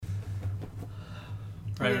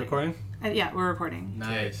Are you recording? Yeah, we're recording.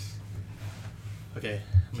 Nice. Okay,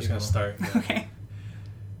 I'm just gonna start. Okay.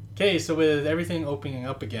 Okay, so with everything opening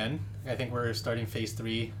up again, I think we're starting phase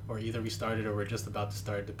 3, or either we started or we're just about to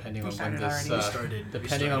start, depending on when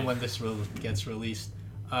this when this gets released.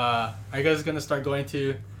 Are you guys gonna start going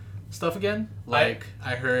to stuff again? Like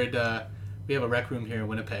I heard we have a rec room here in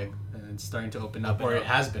Winnipeg, and it's starting to open up, or it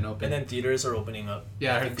has been open. And then theaters are opening up.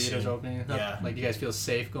 Yeah, I heard theaters are opening up. Yeah. Like, you guys feel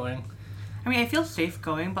safe going? I mean, I feel safe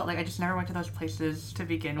going, but like I just never went to those places to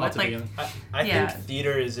begin with. I think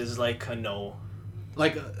theaters is like a no.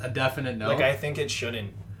 Like a definite no. Like I think it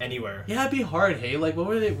shouldn't anywhere. Yeah, it'd be hard. Hey, like what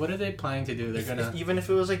are they planning to do? Even if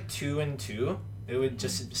it was like 2 and 2, it would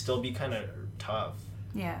just still be kind of tough.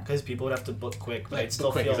 Yeah. Because people would have to book quick, but like, I'd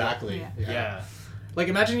still feel exactly. Yeah. Like,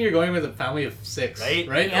 imagine you're going with a family of 6, right?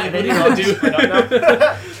 Yeah. Like, what are you gonna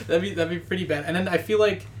do? that'd be pretty bad. And then I feel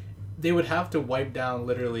like they would have to wipe down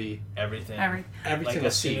literally everything like, single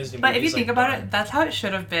scene. But if you think about it, that's how it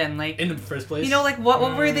should have been. Like in the first place. You know, like what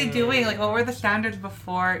were they doing? Like what were the standards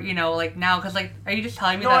before? You know, like now, because like, are you just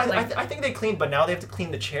telling me that? I think they cleaned, but now they have to clean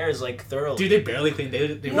the chairs like thoroughly. Dude, they barely clean.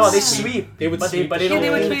 They sweep. They would sweep, but they don't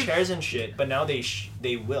clean the chairs and shit. But now they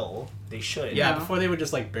will. They should. Yeah, before they would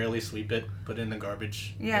just like barely sweep it, put it in the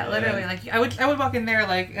garbage. Yeah, literally. Like I would walk in there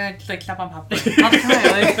like just like step on popcorn all the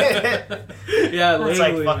time. Like. Yeah, literally. It's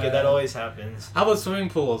like fuck it. That always happens. How about swimming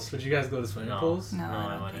pools? Would you guys go to swimming pools? No,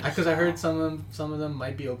 I wouldn't. Because I heard some of them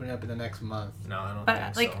might be opening up in the next month. No, I don't.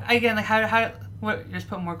 But think like so. again, like how what just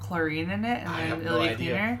put more chlorine in it and I then have it'll no be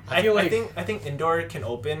idea. cleaner. I think indoor can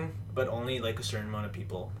open, but only like a certain amount of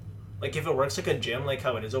people. Like if it works like a gym, like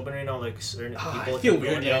how it is open right now, like certain people. I feel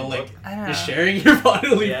weird, yo. Like I don't you're know. sharing your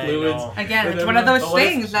bodily fluids. Again, it's one of those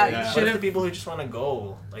things that should have. The people who just want to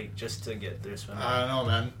go, like just to get their swim. I don't know,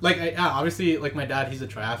 man. Like, obviously, like my dad, he's a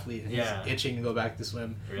triathlete, and he's itching to go back to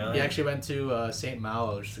swim. Really? He actually went to St.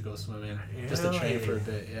 Malo just to go swimming, just to train for a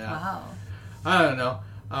bit. Yeah. Wow. I don't know.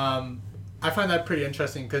 I find that pretty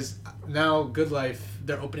interesting because now Good Life,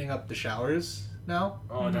 they're opening up the showers now.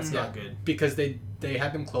 Oh, that's not good. Because they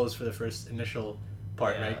had them closed for the first initial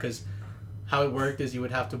part, right? Because how it worked is you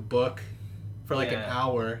would have to book for like an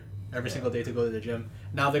hour every single day to go to the gym.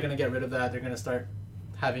 Now they're going to get rid of that. They're going to start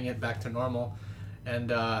having it back to normal.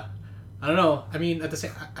 And I don't know. I mean, I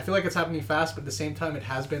feel like it's happening fast, but at the same time, it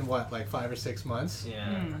has been, like 5 or 6 months?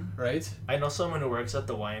 Yeah. Right? I know someone who works at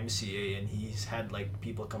the YMCA, and he's had, like,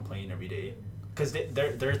 people complain every day. Because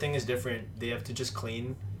their thing is different. They have to just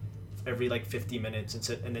clean every, like, 50 minutes,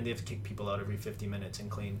 and then they have to kick people out every 50 minutes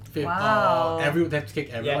and clean. Wow. They have to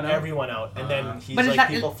kick everyone out? Yeah, everyone out. And then he's like,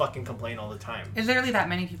 people fucking complain all the time. Is there really that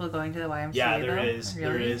many people going to the YMCA? Yeah, there is.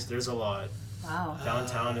 Really? There is. There's a lot. Wow.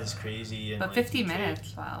 Downtown is crazy. And but 50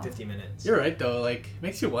 minutes, wow. 50 minutes. You're right, though. Like, it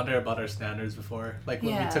makes you wonder about our standards before. Like,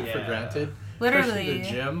 what we took for granted. Literally. Especially the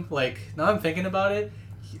gym. Like, now I'm thinking about it.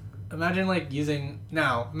 Imagine, like, using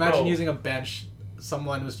a bench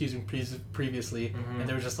someone was using previously, and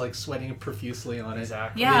they were just, like, sweating profusely on it.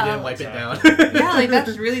 Exactly. Yeah. They didn't wipe it down. Yeah, like,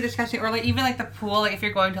 that's really disgusting. Or, like, even, like, the pool, like, if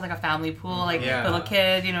you're going to, like, a family pool, like, little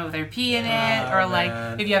kid, you know, with their pee in it. Or,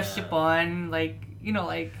 like, if you have sipon, like, you know,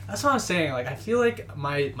 like... That's what I'm saying. Like, I feel like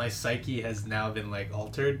my psyche has now been, like,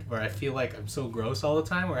 altered, where I feel like I'm so gross all the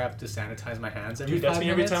time, where I have to sanitize my hands every 5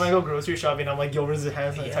 minutes. Every time I go grocery shopping, I'm like, yo, where's the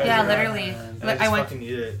hand sanitizer? Yeah, literally. Like, I fucking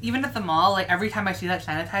need it. Even at the mall, like, every time I see that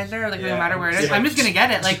sanitizer, like, no matter where it is, I'm just gonna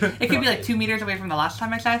get it. Like, it could be, like, 2 meters away from the last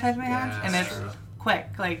time I sanitized my hands, and it's quick.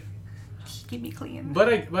 Like, just keep me clean.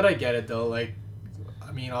 But I get it, though. Like,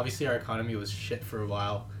 I mean, obviously our economy was shit for a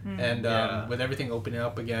while, and with everything opening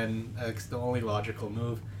up again, it's the only logical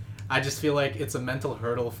move. I just feel like it's a mental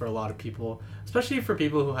hurdle for a lot of people, especially for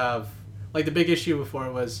people who have, like, the big issue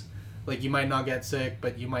before was, like, you might not get sick,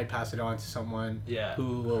 but you might pass it on to someone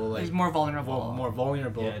who will, like... is more vulnerable.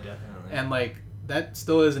 Yeah, definitely. And, like, that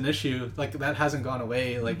still is an issue. Like, that hasn't gone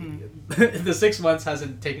away. Like, the 6 months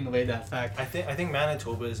hasn't taken away that fact. I think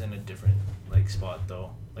Manitoba is in a different, like, spot,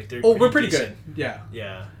 though. Like, they're we're pretty decent. good. Yeah.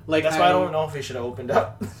 Yeah. Like, that's why I don't know if they should have opened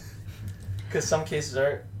up. Because some cases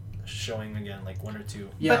are showing again, like 1 or 2.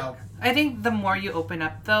 Yeah. But I think the more you open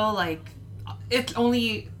up, though, like,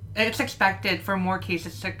 it's expected for more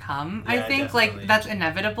cases to come. Yeah, I think, definitely. like, that's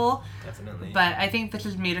inevitable. Definitely. But I think this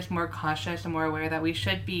has made us more cautious and more aware that we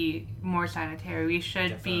should be more sanitary. We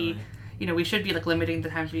should be, you know, we should be, like, limiting the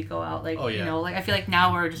times we go out. Like, you know, like, I feel like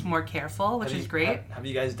now we're just more careful, which is great. Have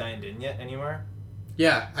you guys dined in yet anywhere?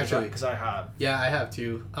 Yeah, actually. Because I have. Yeah, I have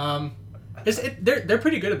too. They're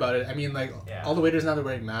pretty good about it. I mean, like, all the waiters now, they're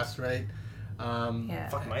wearing masks, right?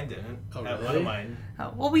 Fuck, mine didn't. Oh, really? One of mine.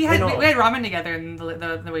 Oh, well, we had ramen together, and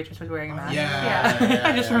the waitress was wearing a mask. Yeah.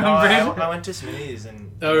 I just remembered. I went to Smitty's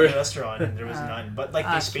and a restaurant, and there was none. But like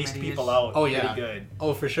they spaced people out. Oh yeah. Pretty good.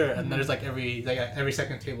 Oh, for sure. And there's like every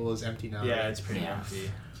second table is empty now. Yeah, right? it's pretty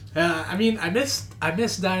empty. I mean, I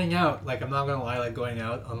miss dining out. Like, I'm not gonna lie, like going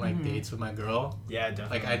out on like dates with my girl. Yeah,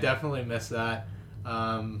 definitely. Like, I definitely miss that.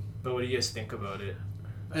 But what do you guys think about it?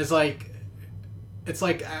 It's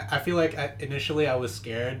like I feel like initially I was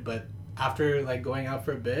scared, but after like going out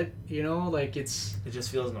for a bit, you know, like it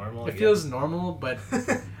just feels normal. It feels normal, but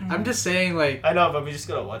I'm just saying, like, I know, but we just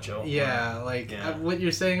gotta watch out. Yeah, like what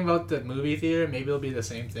you're saying about the movie theater, maybe it'll be the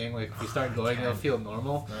same thing. Like if you start going, it'll feel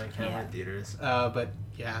normal. No, I can't wear theaters. But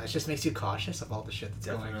yeah, it just makes you cautious of all the shit that's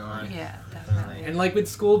going on. Yeah, definitely. And like with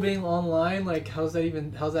school being online, like how's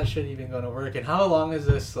that shit even gonna work? And how long is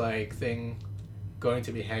this like thing going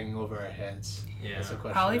to be hanging over our heads? Yeah, that's a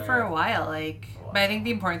question. Probably for a while. Like, but I think the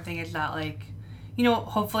important thing is that, like, you know,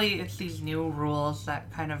 hopefully it's these new rules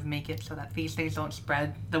that kind of make it so that these things don't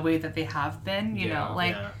spread the way that they have been. You know,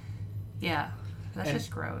 like, that's just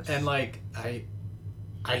gross. And like I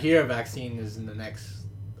hear a vaccine is in the next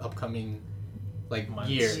upcoming like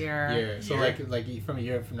year. So like from a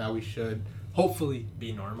year from now we should hopefully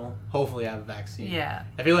be normal. Hopefully have a vaccine. Yeah.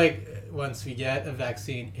 I feel like once we get a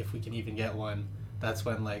vaccine, if we can even get one, that's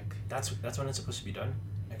when like that's when it's supposed to be done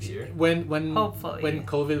next year. When hopefully when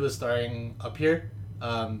COVID was starting up here,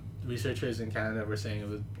 researchers in Canada were saying it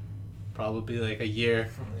would probably like a year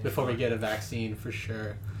before we get a vaccine for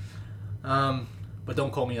sure. But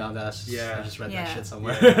don't quote me on that. I just read that shit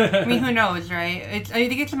somewhere. I mean, who knows, right? I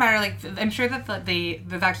think it's a matter like I'm sure that the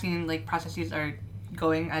vaccine like processes are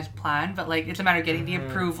going as planned, but like it's a matter of getting the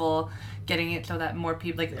approval, getting it so that more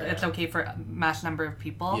people it's okay for a mass number of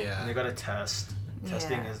people. Yeah, and they gotta test.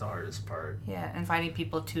 Testing is the hardest part. Yeah, and finding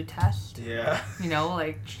people to test. Yeah. You know,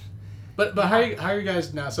 like. But how are you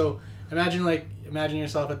guys now? So imagine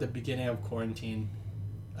yourself at the beginning of quarantine.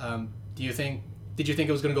 Did you think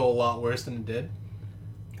it was gonna go a lot worse than it did?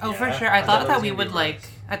 Oh, for sure. I thought that we would like.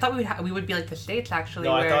 I thought we would be like the States actually.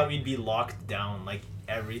 No, I thought we'd be locked down like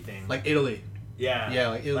everything. Like Italy. Yeah. Yeah,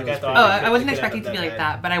 like Italy. Like I wasn't expecting to be like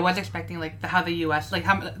that, but I was expecting like how the U.S. like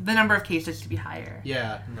how the number of cases to be higher.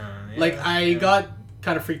 Yeah. Like I got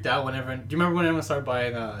kind of freaked out whenever. Do you remember when everyone started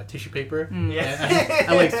buying tissue paper? Yeah.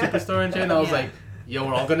 At like Superstore and shit, and I was like, yo,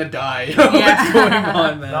 we're all gonna die. What's going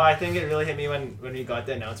on, man? No, I think it really hit me when we got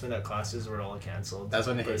the announcement that classes were all canceled. That's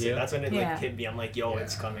when it hit you? That's when it like hit me. I'm like, yo,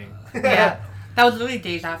 it's coming. Yeah. That was literally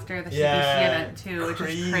days after the CDC event too, which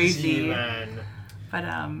was crazy. Man. But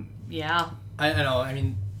yeah. I know. I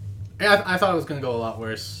mean, I thought it was gonna go a lot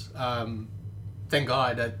worse. Thank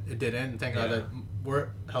God that it didn't. Thank God that we're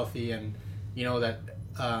healthy and you know that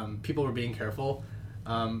people were being careful.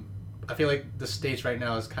 I feel like the States right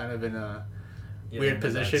now is kind of in a weird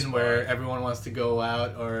position where everyone wants to go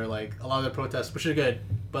out or like a lot of the protests, which are good,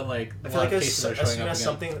 but like I feel like as soon as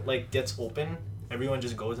something like gets open, everyone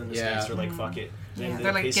just goes in the States. They're like, fuck it. Yeah,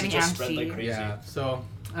 they're like getting just antsy. spread like crazy. Yeah, so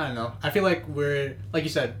I don't know. I feel like we're like you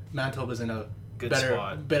said, Manitoba's in a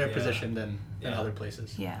better position than other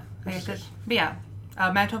places. Yeah, but yeah,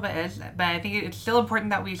 Manitoba is, but I think it's still important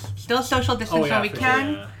that we still social distance when we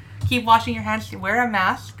can. Sure. Keep washing your hands. Wear a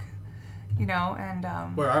mask. You know, and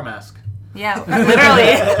wear our mask. Yeah,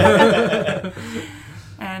 literally.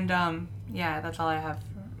 And that's all I have,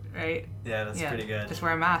 right? Yeah, that's pretty good. Just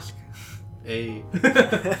wear a mask. Hey. They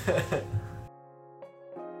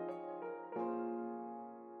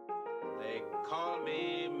call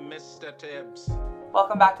me Mr. Tibbs.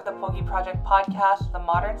 Welcome back to the Pogi Project podcast, the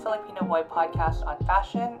modern Filipino boy podcast on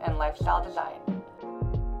fashion and lifestyle design.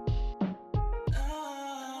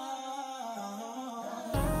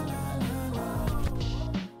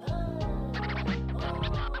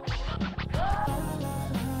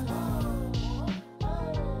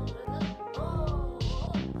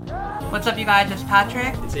 What's up, you guys? It's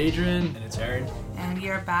Patrick. It's Adrian. And it's Aaron. And we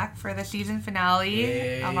are back for the season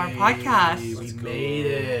finale of our podcast. We made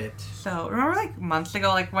it. So, remember like months ago,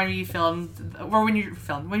 like when we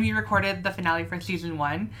when we recorded the finale for season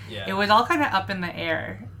 1, it was all kind of up in the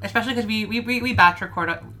air. Especially because we batch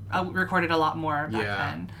recorded a lot more back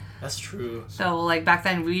then. That's true. So, like, back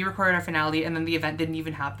then, we recorded our finale, and then the event didn't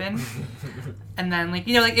even happen. And then, like,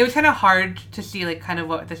 you know, like, it was kind of hard to see, like, kind of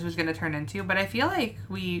what this was going to turn into. But I feel like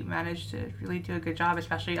we managed to really do a good job,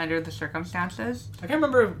 especially under the circumstances. I can't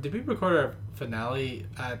remember, did we record our finale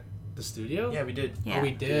at the studio? Yeah, we did. Yeah. Oh,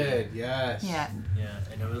 we did, yes. Yeah. Yeah,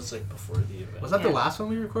 and it was, like, before the event. Was that the last one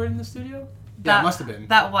we recorded in the studio? That, yeah, it must have been.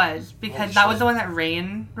 That was, because that was the one that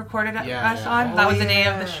Rain recorded us on. That was the day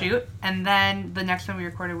of the shoot. And then the next one we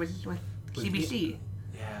recorded was with CBC.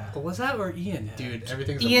 Yeah. What was that or Ian? Yeah. Dude,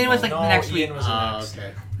 everything's Ian was like the next week. Ian was the next.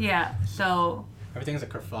 Okay. Yeah, so... Everything's a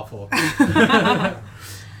kerfuffle.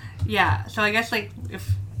 Yeah, so I guess like if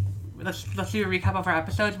let's do a recap of our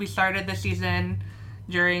episodes. We started the season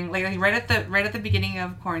during like right at the beginning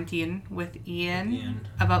of quarantine with Ian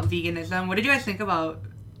about veganism. What did you guys think about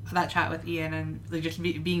that chat with Ian and like just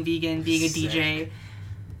being vegan, being a DJ?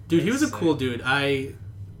 Dude, he was a cool dude. I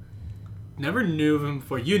never knew him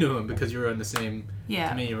before. You knew him because you were in the same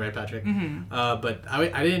community, right, Patrick? Mm-hmm. But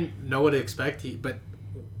I didn't know what to expect. But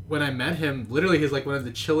when I met him, literally he's like one of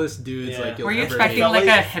the chillest dudes like you'll Were you ever expecting like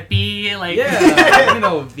a hippie, like vegan?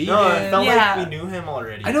 No, it felt like we knew him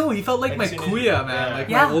already. I know, he felt like my kuya, man, like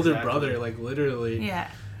my older brother, like literally. Yeah,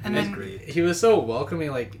 and then great. He was so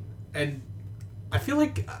welcoming, like, and I feel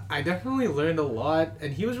like I definitely learned a lot,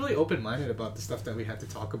 and he was really open-minded about the stuff that we had to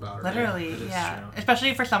talk about. Literally, right? True.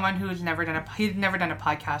 Especially for someone who's never done a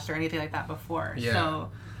podcast or anything like that before. Yeah.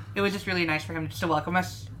 So it was just really nice for him just to welcome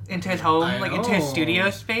us into his home, into his studio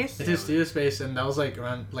space. Into his studio space, and that was like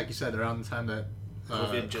around, like you said, around the time that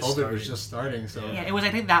COVID was just starting. So yeah, it was I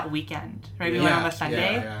think that weekend, right? We went on a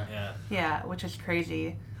Sunday. Yeah, which is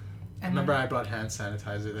crazy. I remember I brought hand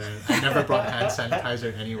sanitizer there. I never brought hand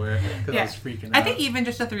sanitizer anywhere because I was freaking out. I think even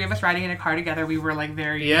just the three of us riding in a car together, we were like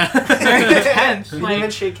very very tense. We didn't even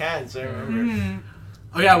shake hands, I remember. Mm-hmm.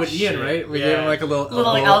 Oh yeah, with Ian, right? We gave him like a little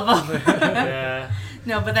like elbow. Yeah.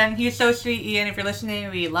 No, but then he was so sweet, Ian. If you're listening,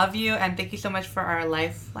 we love you, and thank you so much for our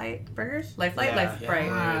Life burgers. Life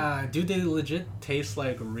Bright. Dude, they legit taste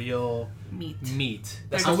like real meat.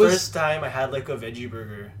 That's the first time I had like a veggie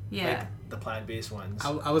burger. Yeah. Like the plant-based ones.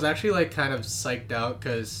 I was actually like kind of psyched out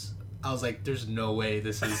because I was like, "There's no way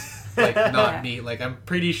this is like not meat. Like I'm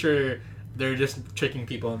pretty sure they're just tricking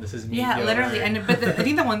people and this is meat." Yeah, literally. And but I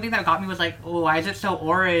think the one thing that got me was like, "Oh, why is it so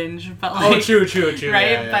orange?" But like, true. Right,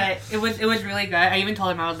 yeah. But it was really good. I even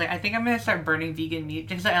told him I was like, I think I'm gonna start burning vegan meat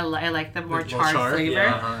just because I like the more charred flavor.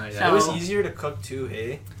 Yeah, So it was easier to cook too.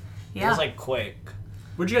 Hey. Yeah. It was like quick.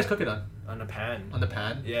 Where'd you guys cook it on? On a pan. On the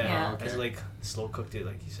pan? Yeah. Oh, okay. I just like slow cooked it,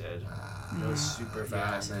 like you said. It was super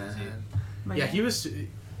fast and easy. Yeah, he was.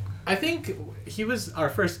 I think he was our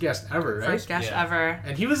first guest ever, right? First guest ever.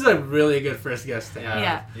 And he was a really good first guest to have.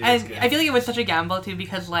 Yeah. And I feel like it was such a gamble too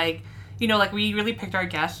because like, you know, like we really picked our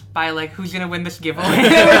guests by like who's gonna win this giveaway.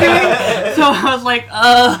 So I was like,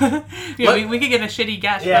 we could get a shitty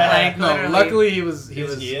guest, but like no, luckily he was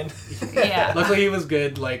Ian. Yeah. Luckily he was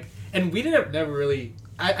good, like, and we never really.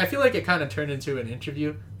 I feel like it kind of turned into an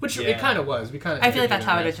interview, which it kind of was. I feel like that's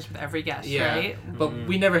how it is just with every guest, right? But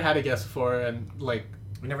we never had a guest before, and like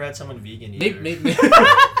we never had someone vegan either.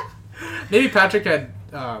 Maybe Patrick had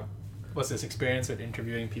experience with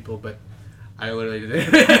interviewing people, but I literally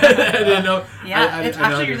didn't. I didn't know. Yeah, it's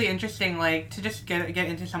actually really interesting, like to just get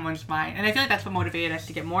into someone's mind, and I feel like that's what motivated us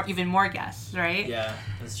to get even more guests, right? Yeah,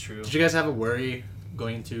 that's true. Did you guys have a worry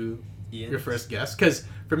going into your first guest? Because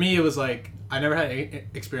for me, it was like I never had any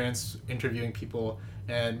experience interviewing people,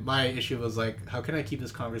 and my issue was like, how can I keep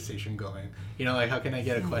this conversation going? You know, like how can I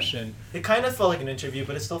get a question? It kind of felt like an interview,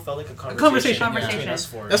 but it still felt like a conversation. Between us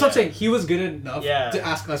four. That's what I'm saying. He was good enough to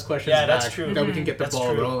ask us questions. Yeah, that's true. That we can get the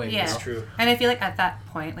ball rolling. Yeah, that's true. And I feel like at that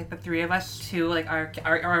point, like the three of us too, like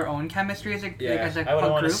our own chemistry as a group. I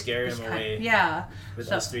wouldn't want to scare him away. Yeah.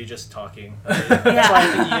 With us three just talking. That's why I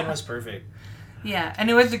think Ian was perfect. Yeah, and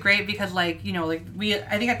it was great because, like, you know, like,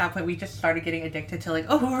 I think at that point we just started getting addicted to, like,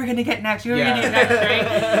 oh, who are we going to get next? Who are we going to get next,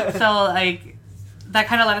 right? So, like, that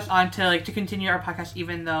kind of led us on to, like, to continue our podcast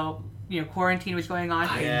even though, you know, quarantine was going on.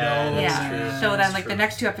 I know. Yeah. So then, like, the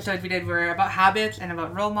next two episodes we did were about habits and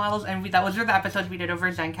about role models, and those were the episodes we did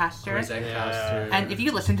over Zencastr. And if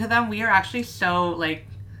you listen to them, we are actually so, like,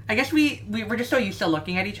 I guess we were just so used to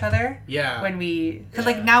looking at each other. Yeah. When because,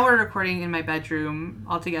 like, now we're recording in my bedroom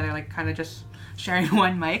all together, like, kind of just sharing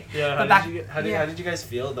one mic. Yeah, how did you guys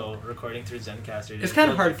feel though recording through Zencastr? It's kind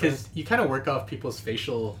of hard because you kind of work off people's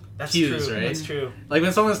facial cues, right? That's true. Like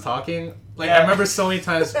when someone's talking, like I remember so many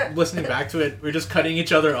times listening back to it, we're just cutting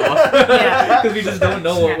each other off because we just don't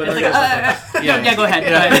know what. It's like, go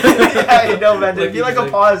ahead. I know, man. There'd be like a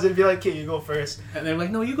pause. It'd be like, "Okay, you go first," and they're like,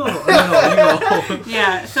 "No, you go." No, you go.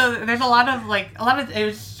 Yeah. So there's a lot of it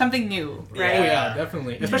was something new, right? Oh yeah,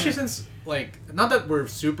 definitely. Especially since like not that we're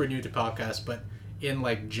super new to podcasts, but in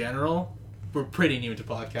like general, we're pretty new to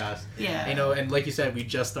podcasts. Yeah. You know, and like you said, we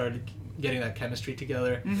just started getting that chemistry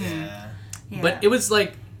together. Mm-hmm. Yeah. But it was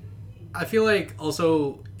like, I feel like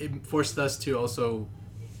also it forced us to also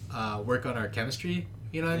work on our chemistry.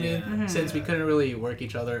 You know what I mean? Mm-hmm. Since we couldn't really work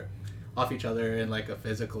off each other in like a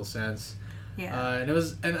physical sense. Yeah. And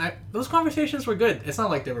those conversations were good. It's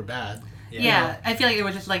not like they were bad. Yeah, I feel like it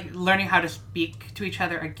was just like learning how to speak to each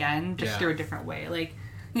other again, just through a different way. Like,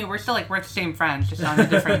 we're still like, we're the same friends, just on a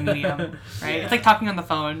different medium, right? It's like talking on the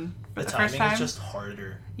phone for the first time. It's just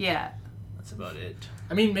harder. Yeah. That's about it.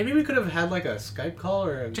 I mean, maybe we could have had like a Skype call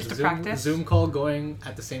or a just to practice. Zoom call going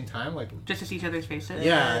at the same time, like just to see each other's faces.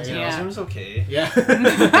 Yeah, Zoom's okay. Yeah.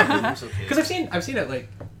 Zoom's okay. Because I've seen it. Like,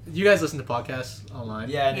 you guys listen to podcasts online.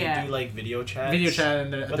 Yeah, and they do like video chat.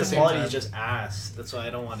 And but the quality is just ass. That's why I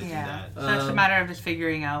don't want to do that. So it's a matter of just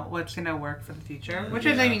figuring out what's gonna work for the future, which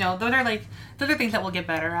is those are things that we'll get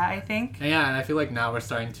better at, I think. Yeah, and I feel like now we're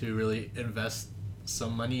starting to really invest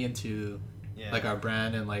some money into like our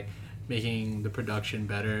brand and like making the production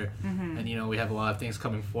better, and we have a lot of things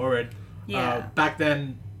coming forward. Back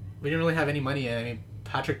then we didn't really have any money, and I mean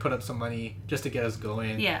Patrick put up some money just to get us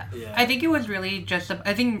going. Yeah. I think it was really just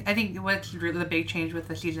I think what's really the big change with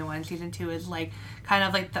the season 1, season 2 is like kind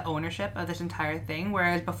of like the ownership of this entire thing,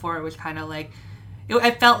 whereas before it was kind of like it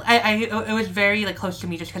was very like close to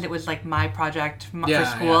me just because it was like my project for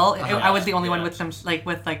school. I was the only one with some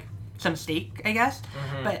some stake, I guess,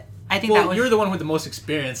 but I think that was... you're the one with the most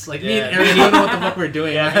experience. Like, me and Adrian don't know what the fuck we're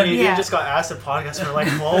doing. You just got asked a podcast. We're like,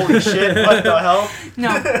 holy shit, what the hell?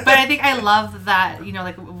 No, but I think I love that,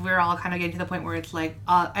 like, we're all kind of getting to the point where it's like,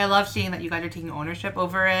 I love seeing that you guys are taking ownership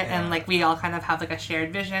over it, and, like, we all kind of have, like, a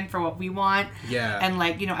shared vision for what we want. Yeah. And,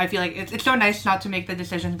 like, I feel like it's so nice not to make the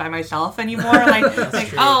decisions by myself anymore. Like,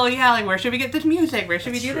 where should we get this music? Where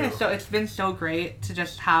should we do this? So it's been so great to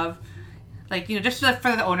just have... Like, just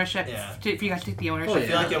for the ownership, for you guys to take the ownership. I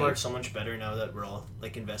feel like it works so much better now that we're all,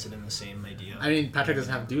 like, invested in the same idea. I mean, Patrick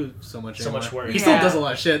doesn't have to do so much work. He still does a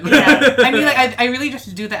lot of shit. Yeah. I mean, like, I really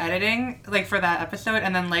just do the editing, like, for that episode,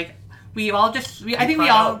 and then, like, we all just... We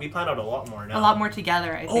plan out a lot more now. A lot more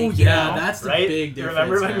together, I think. Oh, yeah, that's the big difference.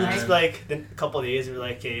 Remember when we just, like, a couple of days, we were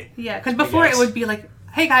like, hey... Yeah, because before it would be like...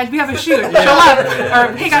 Hey guys, we have a shoot. Show up.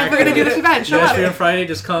 Or hey guys, we're gonna do this event. Show up. On Friday,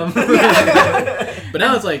 just come. But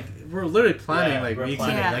now it's like we're literally planning weeks in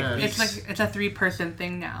advance. It's a 3-person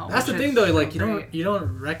thing now. That's the thing though. Like you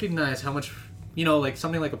don't recognize how much like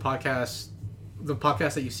something like a podcast, the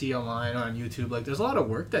podcast that you see online or on YouTube. Like there's a lot of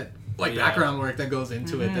work that background work that goes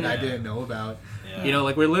into it that I didn't know about. Yeah.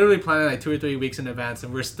 Like we're literally planning like 2 or 3 weeks in advance,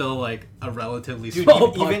 and we're still like a relatively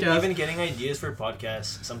small podcast. Even getting ideas for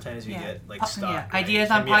podcasts, sometimes we get like stuck. Yeah. Right?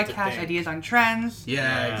 Ideas on podcasts, ideas on trends.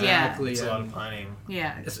 Yeah, exactly. It's a lot of planning.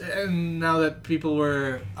 Yeah. And now that people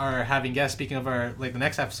are having guests, speaking of our the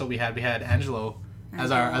next episode we had Angelo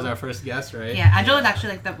as our first guest, right? Yeah, Angelo is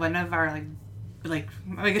actually like one of our like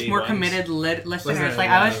I guess more committed listeners. Like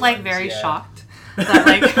I was like very shocked. That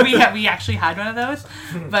like we actually had one of those,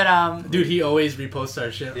 but dude, he always reposts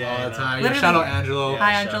our shit all the time. Shout out Angelo.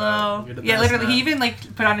 Hi Angelo. Literally, he even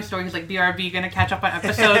like put on his story. He's like, "BRB gonna catch up on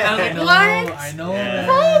episodes." I was like, "What? I know.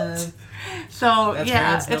 What?" So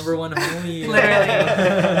that's number one homie.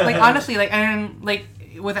 Literally, like honestly, like and like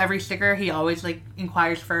with every sticker, he always like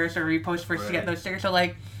inquires first or reposts first to get those stickers. So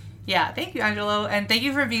like, yeah, thank you, Angelo, and thank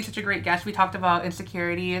you for being such a great guest. We talked about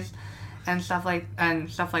insecurities and stuff like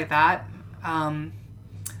that.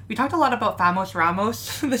 We talked a lot about Famos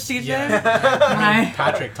Ramos this season. Yeah.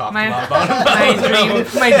 Patrick talked a lot about him.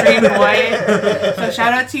 my dream boy. So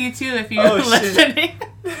shout out to you too if you're listening.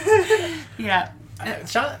 Yeah.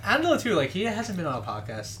 Angelo too. Like he hasn't been on a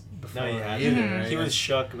podcast before. No, he hasn't. Either, right? He was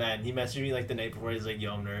shook, man. He messaged me like the night before. He's like,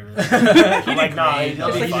 "Yo, I'm nervous." I'm like, "Nah,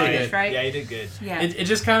 he'll be fine." Right? Yeah, he did good. Yeah. It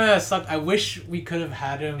just kind of sucked. I wish we could have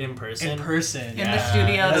had him in person. In the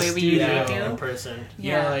studio, the way we usually do. In person.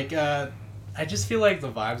 Yeah, like I just feel like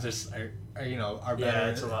the vibes are better. Yeah,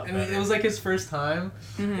 it's a lot better. I mean, it was like his first time.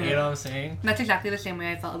 Mm-hmm. You know what I'm saying? That's exactly the same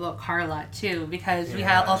way I felt about Carla too, because we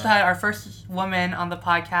also had our first woman on the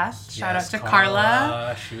podcast. Shout out to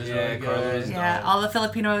Carla. She was really good. Yeah, all the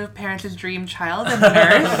Filipino parents' dream child and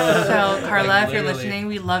nurse. So Carla, if you're listening,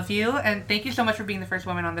 we love you, and thank you so much for being the first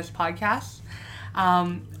woman on this podcast.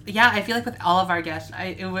 I feel like with all of our guests,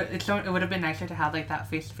 it would have been nicer to have like that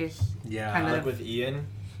face to face. Yeah, kind of like with Ian.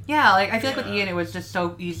 Yeah, like I feel like with Ian it was just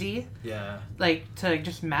so easy. Yeah. Like to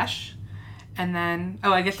just mesh. And then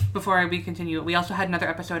I guess before we continue, we also had another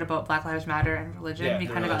episode about Black Lives Matter and religion. Yeah, we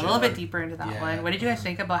kind of got a little bit deeper into that one. What did you guys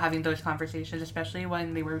think about having those conversations, especially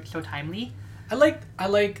when they were so timely? I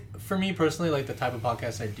like for me personally, like the type of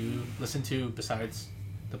podcast I do listen to besides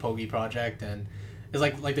the Pogi project and it's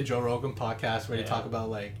like the Joe Rogan podcast where they talk about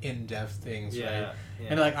like in-depth things, right? Yeah.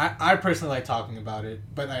 And like I personally like talking about it,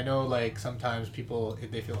 but I know like sometimes people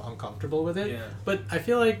they feel uncomfortable with it. Yeah. But I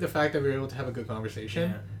feel like the fact that we were able to have a good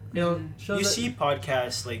conversation, shows you see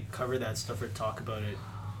podcasts like cover that stuff or talk about it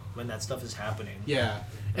when that stuff is happening. Yeah.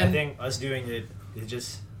 And I think us doing it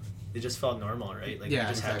just it just felt normal, right? Like, we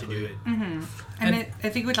just had to do it. Mm-hmm. And I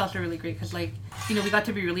think it was also really great because, like, you know, we got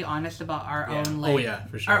to be really honest about our own, like,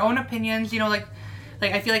 for sure. our own opinions, you know, like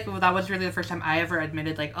I feel like that was really the first time I ever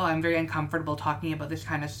admitted, like, oh, I'm very uncomfortable talking about this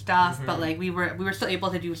kind of stuff, but, like, we were still able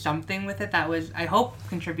to do something with it that was, I hope,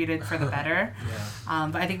 contributed for the better.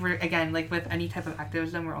 But I think we're, again, like, with any type of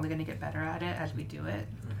activism, we're only going to get better at it as we do it.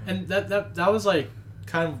 And that was, like,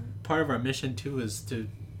 kind of part of our mission, too, is to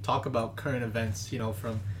talk about current events, you know,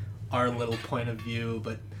 from our little point of view,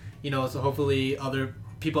 but, you know, so hopefully other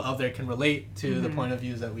people out there can relate to the point of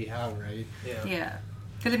views that we have, right? Yeah.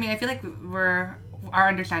 Because, I mean, I feel like our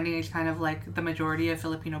understanding is kind of like the majority of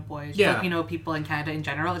Filipino boys, Filipino people in Canada in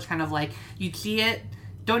general. It's kind of like you see it,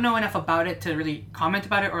 don't know enough about it to really comment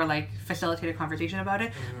about it or like facilitate a conversation about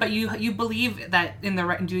it, but you believe that in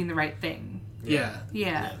doing the right thing. Yeah.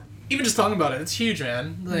 Even just talking about it, it's huge,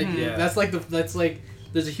 man. Like that's like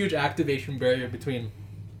there's a huge activation barrier between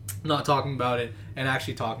not talking about it and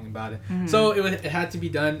actually talking about it. So it had to be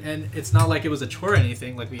done, and it's not like it was a chore or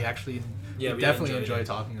anything. Like we actually we definitely enjoy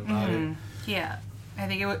talking about it. Yeah. I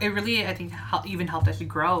think it really, even helped us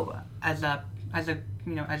grow as a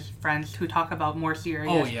you know, as friends who talk about more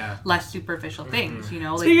serious, less superficial things, you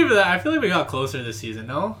know. Like, speaking of that, I feel like we got closer this season,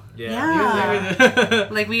 no? Yeah.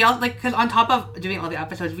 Like, we all, like, because on top of doing all the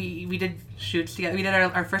episodes, we did shoots together. We did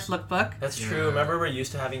our first lookbook. That's true. Remember, we're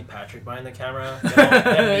used to having Patrick behind the camera?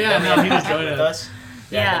 He was joining us.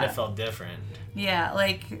 Yeah, and then it felt different. Yeah,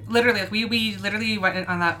 like, literally, like, we literally went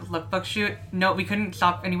on that lookbook shoot. No, we couldn't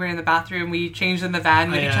stop anywhere in the bathroom. We changed in the van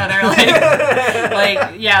with each other.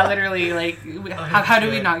 Literally, like, how do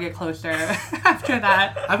we not get closer after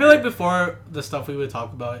that? I feel like before, the stuff we would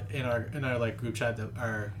talk about in our like group chat, we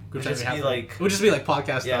have, it would just be like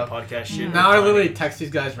podcast stuff. Podcast shit. Now I literally text these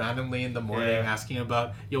guys randomly in the morning asking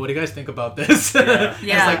about, what do you guys think about this? It's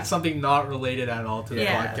like something not related at all to the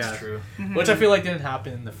podcast. That's true. Which I feel like didn't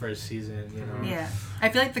happen in the first season, you know. Yeah, I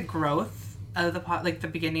feel like the growth of the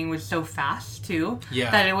beginning was so fast too.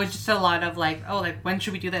 Yeah. That it was just a lot of like, oh, like when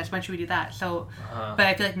should we do this? When should we do that? So, but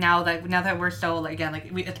I feel like now that we're so like, again,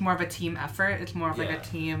 like it's more of a team effort. It's more of like a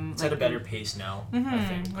team. It's at a better pace now. I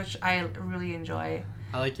think, which I really enjoy.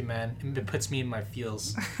 I like you, man. It puts me in my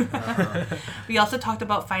feels. We also talked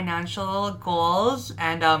about financial goals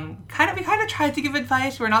and we kind of tried to give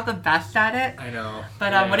advice. We're not the best at it. I know.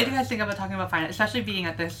 But what did you guys think about talking about finance, especially being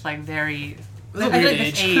at this like very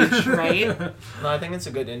this age, right? No, I think it's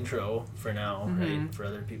a good intro for now, right? For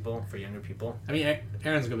other people, for younger people. I mean,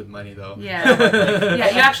 Aaron's good with money, though. Yeah,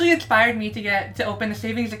 you actually inspired me to open a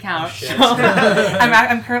savings account. So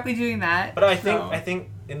I'm currently doing that. But I think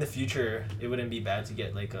in the future it wouldn't be bad to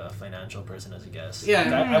get like a financial person as a guest.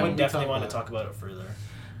 Yeah, I would definitely want to talk about it further.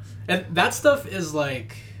 And that stuff is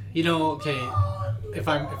like, you know, okay, if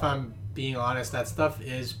I'm being honest, that stuff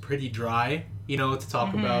is pretty dry, you know, to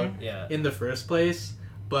talk about in the first place.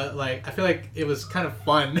 But like, I feel like it was kind of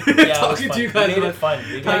fun talking to you guys. We made it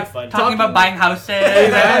fun. Talking about buying houses,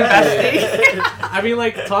 investing. I mean,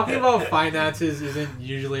 like, talking about finances isn't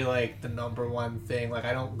usually like the number one thing. Like,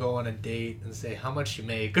 I don't go on a date and say how much you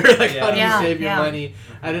make or like how do you save your money.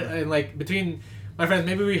 And like between my friends,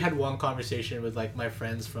 maybe we had one conversation with like my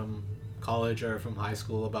friends from college or from high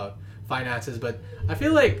school about finances, but I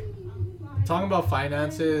feel like talking about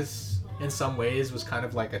finances in some ways was kind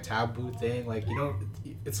of like a taboo thing. Like, you know,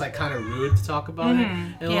 it's like kind of rude to talk about it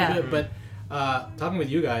in a little bit, but talking with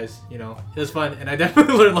you guys, you know, it was fun, and I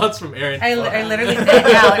definitely learned lots from Aaron. I literally did.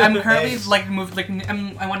 Yeah, like, I'm currently like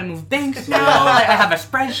I want to move banks now. Like, I have a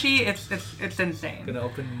spreadsheet. It's insane. Gonna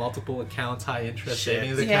open multiple accounts, high interest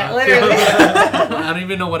savings accounts. Yeah, literally. I don't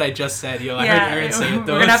even know what I just said, yo. I heard Aaron say it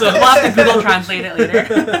though. We're gonna have to Google Translate it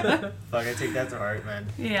later. Fuck, I take that to heart, man.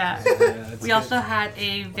 Yeah. We also had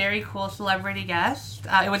a very cool celebrity guest.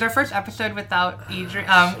 It was our first episode without Adrian.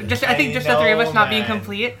 I think just the three of us not being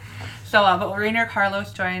complete. So, but Rainer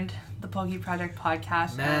Carlos joined the Pogi Project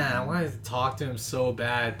podcast. Man, I wanted to talk to him so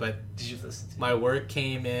bad, but did you listen to my work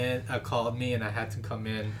came in, called me, and I had to come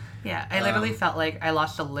in. Yeah, I literally felt like I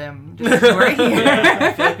lost a limb just to work here.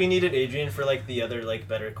 I feel like we needed Adrian for like the other like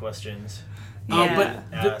better questions. Yeah.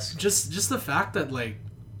 But just the fact that like,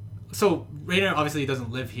 so Rainer obviously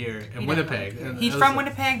doesn't live here in Winnipeg. He's from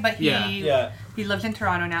Winnipeg, but he lives in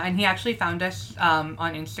Toronto now, and he actually found us on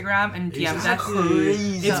Instagram and DM'd us.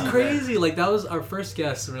 Crazy. It's crazy. Like, that was our first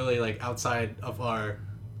guest, really, like outside of our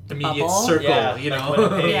immediate circle, you know.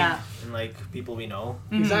 Winnipeg, and like people we know.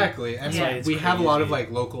 Exactly. And we have a lot of like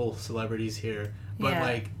local celebrities here. But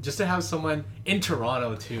like, just to have someone in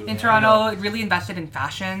Toronto too. Toronto, really invested in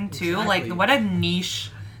fashion too. Exactly. Like, what a niche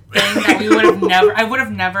thing that we would have never. I would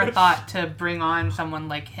have never thought to bring on someone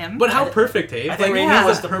like him. But how perfect, hey? I think Rainer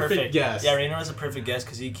was the perfect guest. Yeah, Rainer was a perfect guest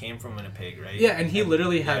because he came from Winnipeg, right? Yeah, and he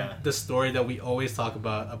literally had the story that we always talk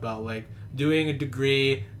about like doing a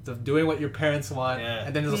degree, doing what your parents want,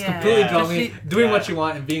 and then just completely doing what you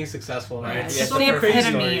want and being successful, right? It's the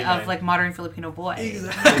epitome of like modern Filipino boy.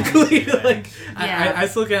 Exactly. Like I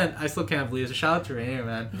still can't believe it. Shout out to Rainer,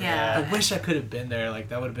 man. Yeah. I wish I could have been there. Like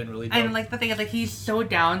that would have been really dope. And like the thing is, like he's so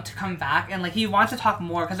down to come back and like he wants to talk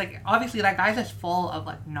more because like obviously that guy's just full of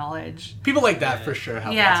like knowledge. People like that for sure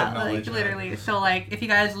have lots of knowledge. Like literally. So like if you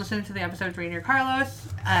guys listen to the episode of Rainer Carlos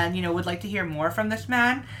and would like to hear more from this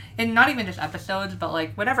man, and not even just episodes, but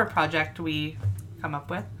like whatever project we come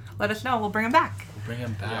up with, let us know. We'll bring him back. Bring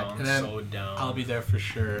him back. Yo, and then so down. I'll be there for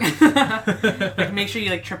sure. Like make sure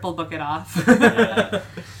you like triple book it off.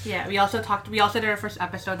 Yeah. We also did our first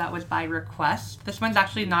episode that was by request. This one's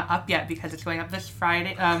actually not up yet because it's going up this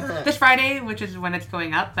Friday. This Friday, which is when it's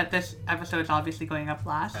going up, but this episode is obviously going up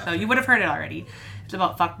last. So you would have heard it already. It's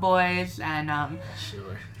about fuckboys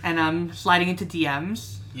and sliding into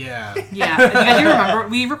DMs. Yeah. Yeah. You guys remember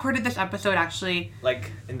we recorded this episode actually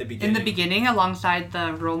like in the beginning alongside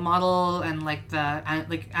the role model and like the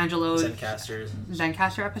Angelo's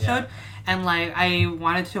Zencaster episode, and like I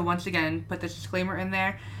wanted to once again put this disclaimer in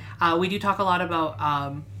there. We do talk a lot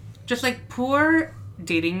about just like poor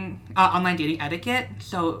dating online dating etiquette,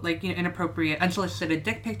 so like inappropriate unsolicited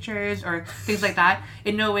dick pictures or things like that.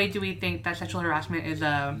 In no way do we think that sexual harassment is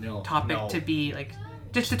a topic to be like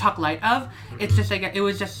just to talk light of. It's just like it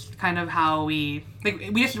was just kind of how we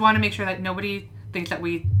just want to make sure that nobody thinks that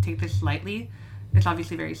we take this lightly. It's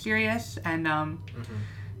obviously very serious, and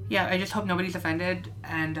I just hope nobody's offended,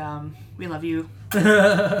 and we love you.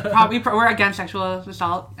 We're against sexual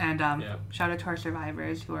assault, and shout out to our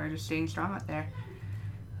survivors who are just staying strong out there.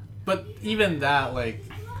 But even that, like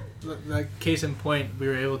case in point, we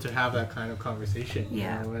were able to have that kind of conversation. You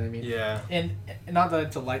know what I mean? Yeah. And not that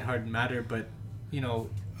it's a lighthearted matter, but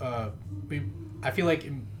I feel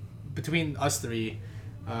like between us three,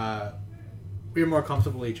 we were more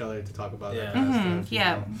comfortable with each other to talk about that kind of stuff.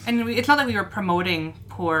 Yeah, and it's not that we were promoting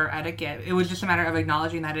poor etiquette. It was just a matter of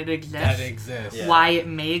acknowledging that it exists. Yeah. Why it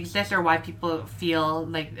may exist or why people feel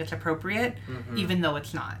like it's appropriate, even though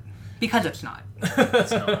it's not. Because it's not.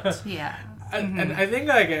 It's not. Yeah. And I think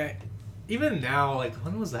like even now, like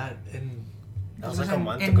when was that That was like a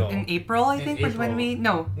month ago. In April, I think, was when we...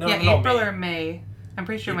 No, April or May. I'm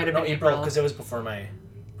pretty sure it might have been April. because it was before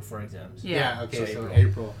exams. Yeah, okay, so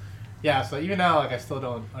April. Yeah, so even now, like, I still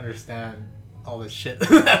don't understand all this shit.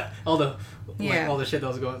 all the shit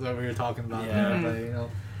that we were talking about. Yeah.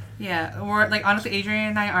 Yeah, or like honestly, Adrian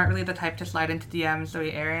and I aren't really the type to slide into DMs, so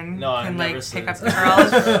Aaron can like pick up the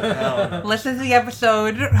girls. No. Listen to the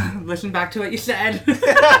episode. Listen back to what you said. Do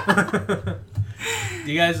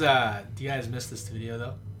you guys miss the studio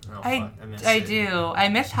though? Oh, I do. I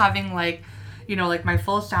miss having like my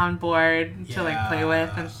full soundboard to like play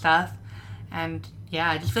with and stuff, and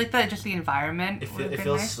I just feel like that the environment. It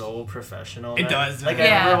feels so professional. It does. Like I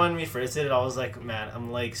remember when we first did it, I was like, man,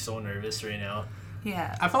 I'm like so nervous right now.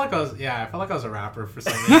 Yeah. I felt like I was a rapper for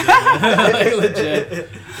some reason. Like, legit.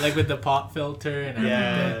 Like with the pop filter and everything.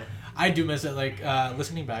 Yeah. I do miss it. Like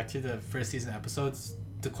listening back to the first season episodes,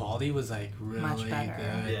 the quality was like really much better.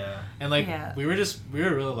 good. Yeah. And like we were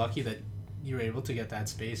really lucky that you were able to get that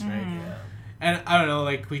space, right? Yeah. And I don't know,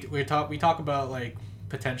 like we talk about like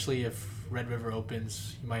potentially if Red River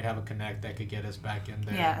opens, you might have a connect that could get us back in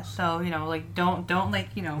there. Yeah, so like don't don't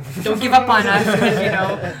give up on us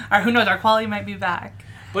because or who knows, our quality might be back.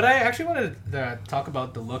 But I actually wanted to talk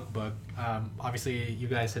about the lookbook. Obviously, you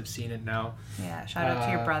guys have seen it now. Yeah, shout out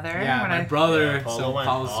to your brother. Yeah, my brother.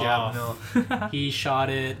 Paulo Siamano, he shot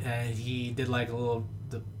it and he did like a little.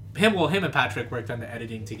 Him and Patrick worked on the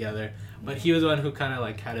editing together, but he was the one who kind of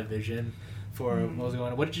like had a vision for what was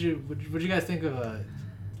going on. What did you guys think of a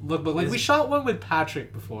lookbook? Like we shot one with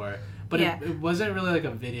Patrick before. But it wasn't really like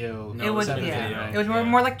a video. No, it was video. It was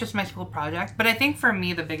more like just my school project. But I think for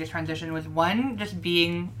me the biggest transition was one, just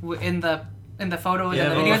being in the photos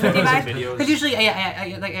and the videos with you guys. Because usually,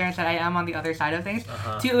 I like Aaron said, I am on the other side of things.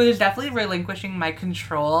 Two, it was definitely relinquishing my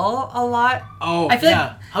control a lot. Oh, I feel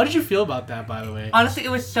like, how did you feel about that, by the way? Honestly,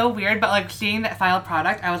 it was so weird. But like seeing that final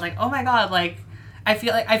product, I was like, oh my god, like. I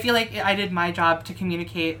feel like I did my job to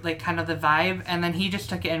communicate like kind of the vibe, and then he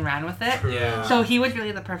just took it and ran with it. Yeah. So he was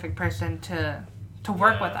really the perfect person to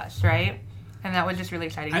work with us, right? And that was just really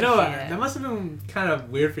exciting. I know that must have been kind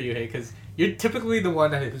of weird for you, hey, because you're typically the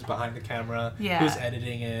one who's behind the camera, who's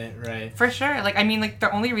editing it, right? For sure. Like I mean, like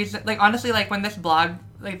the only reason, like honestly, like when this blog,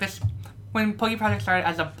 like this when Pogi Project started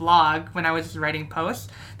as a blog, when I was just writing posts,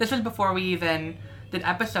 this was before we even did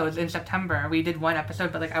episodes in September. We did one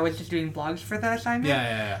episode, but like I was just doing blogs for the assignment.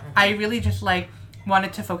 Yeah. I really just like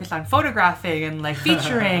wanted to focus on photographing and like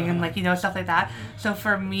featuring and like, you know, stuff like that. So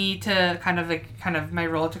for me to kind of my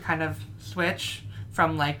role to kind of switch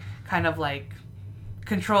from like kind of like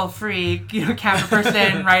control freak, you know, camera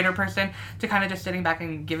person, writer person, to kind of just sitting back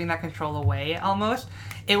and giving that control away almost.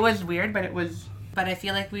 It was weird, but I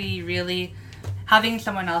feel like we really, having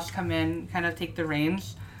someone else come in, kind of take the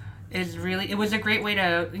reins, it was a great way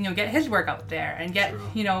to, you know, get his work out there and get,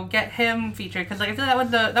 you know, get him featured. Because like I feel that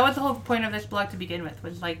was the whole point of this blog to begin with,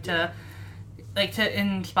 was like to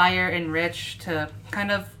inspire, enrich, to kind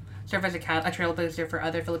of serve as a trailblazer for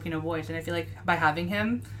other Filipino boys. And I feel like by having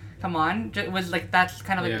him come on, it was like, that's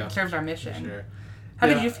kind of like serves our mission. Sure. How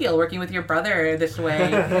did you feel working with your brother this way?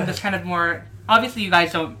 This kind of more, obviously you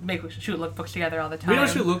guys don't shoot lookbooks together all the time. We don't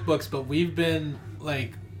shoot lookbooks, but we've been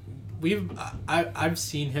like, I've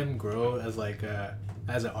seen him grow as like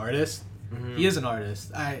as an artist. Mm-hmm. He is an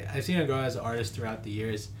artist. I've seen him grow as an artist throughout the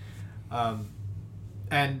years,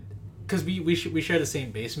 and because we share the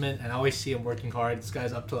same basement, and I always see him working hard. This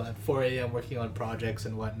guy's up till like 4 a.m. working on projects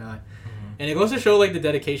and whatnot, and it goes to show like the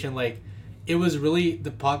dedication. Like it was really the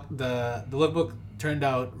lookbook turned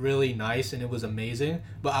out really nice and it was amazing,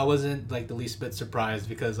 but I wasn't like the least bit surprised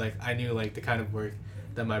because like I knew like the kind of work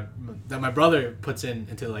that my brother puts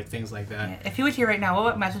into like things like that. Yeah. If he was here right now,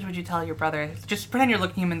 what message would you tell your brother? Just pretend you're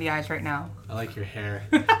looking him in the eyes right now. I like your hair.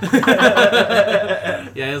 Yeah,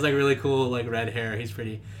 he has like really cool like red hair. He's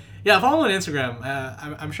pretty. Yeah, follow him on Instagram.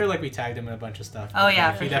 I'm sure like we tagged him in a bunch of stuff. Oh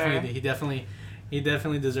yeah, he definitely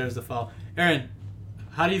deserves the follow. Aaron,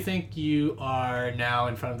 how do you think you are now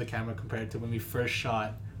in front of the camera compared to when we first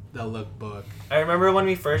shot the lookbook? I remember when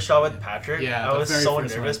we first shot with Patrick. Yeah, I was so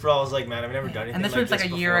nervous, bro. I was like, man, I've never done anything. And this was like a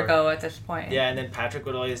year ago at this point. Yeah, and then Patrick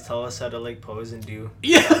would always tell us how to like pose and do.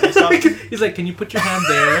 Yeah, he's like, can you put your hand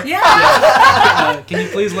there? Yeah. Can you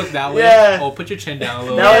please look that way? Yeah. Oh, put your chin down a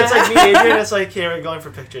little. Now it's like me and Adrian. It's like, okay, we're going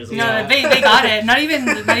for pictures. No, they got it. Not even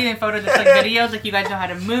photos. It's like videos. Like you guys know how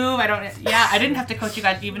to move. I didn't have to coach you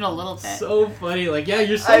guys even a little bit. So funny. Like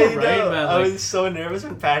you're so right, man. Like, I was so nervous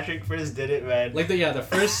when Patrick first did it, man. Like the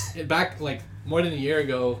first back like more than a year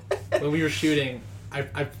ago when we were shooting,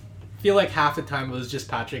 I feel like half the time it was just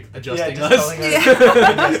Patrick adjusting us.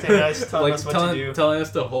 Telling us what to do. Telling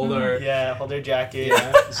us to hold our hold our jacket.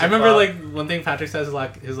 Yeah. I remember like one thing Patrick says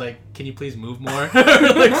is like, can you please move more?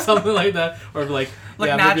 Or like something like that. Or like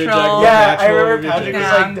natural. I remember Patrick was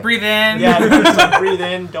like, breathe in. Yeah, just like, breathe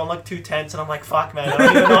in, don't look too tense, and I'm like, fuck man, I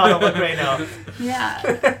don't even know how to look right now.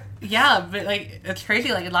 Yeah. Yeah, but like it's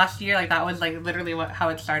crazy. Like last year, like that was like literally how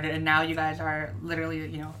it started, and now you guys are literally,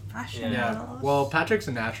 you know, fashion models. Well, Patrick's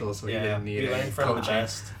a natural, so he didn't need we learned from the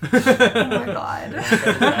best. Oh my god.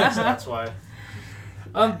 That's why.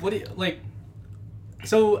 What do you like?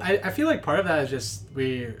 So I feel like part of that is just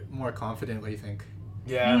we're more confident. What do you think?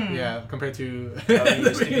 Yeah. Yeah. Compared to we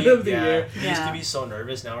used to be. Yeah. We used to be so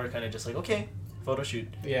nervous. Now we're kind of just like, okay, photo shoot.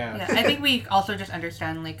 Yeah. I think we also just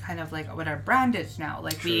understand like kind of like what our brand is now.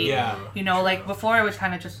 Like you know, like before it was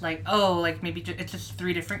kind of just like, oh, like maybe it's just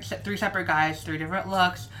three separate guys, 3 different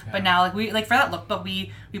looks. Yeah. But now like we like for that lookbook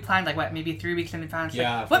we planned like what, maybe 3 weeks in advance.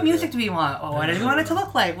 Yeah. Like, what music do we want? Oh, what do we want it to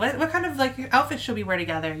look like? What kind of like outfits should we wear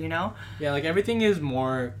together? You know? Yeah, like everything is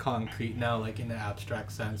more concrete now, like in the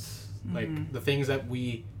abstract sense. Mm-hmm. Like the things that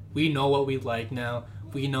we know what we like now.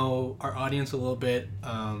 We know our audience a little bit,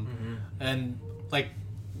 and like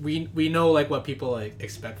we know like what people like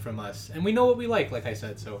expect from us, and we know what we like I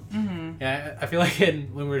said. So yeah, I feel like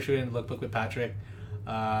when we were shooting the lookbook with Patrick,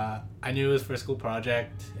 I knew it was for a school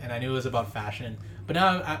project and I knew it was about fashion, but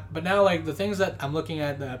now like the things that I'm looking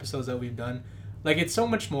at, the episodes that we've done, like it's so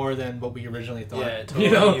much more than what we originally thought. Yeah, it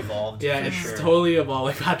totally evolved. Yeah, it's totally evolved.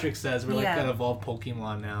 Like Patrick says, we're like an evolved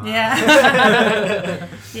Pokemon now. Yeah.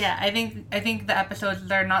 Yeah, I think the episodes,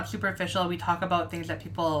 they're not superficial. We talk about things that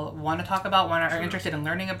people want to talk about, are interested in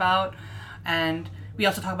learning about, and we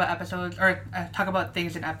also talk about talk about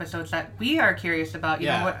things in episodes that we are curious about. You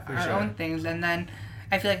know, what our own things, and then.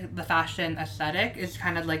 I feel like the fashion aesthetic is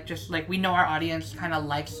kind of like just like we know our audience kind of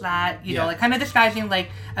likes that, you know, like kind of disguising like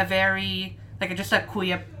a very like just a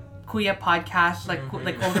kuya podcast, like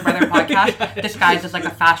like older brother podcast disguised as like a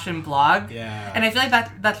fashion blog. Yeah. And I feel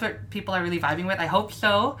like that's what people are really vibing with. I hope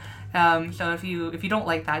so. So if you don't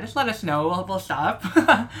like that, just let us know. We'll stop.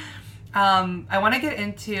 I want to get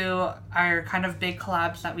into our kind of big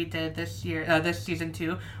collabs that we did this year, this season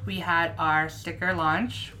 2. We had our sticker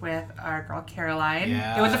launch with our girl Caroline.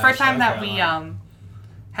 Yeah, it was the first time that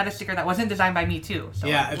had a sticker that wasn't designed by me too. So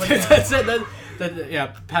yeah, that's it.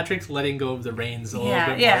 Yeah, Patrick's letting go of the reins a little bit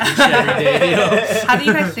more each every day. You know? How do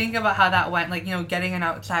you guys think about how that went? Like, you know, getting an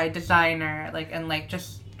outside designer, like, and like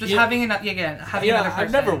just having another person.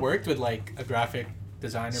 I've never worked with like a graphic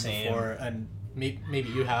designer before, and maybe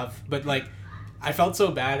you have, but like, I felt so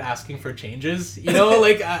bad asking for changes, you know,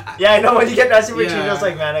 like... I know, when you get asking for changes, I was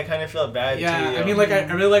like, man, I kind of feel bad, too. I mean, like,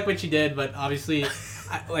 I really like what she did, but obviously,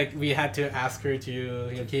 we had to ask her to,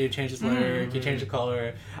 you know, can you change this letter, can you change the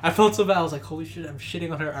color? I felt so bad, I was like, holy shit, I'm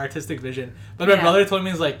shitting on her artistic vision. But my brother told me,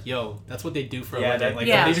 he's like, yo, that's what they do for a living. Like,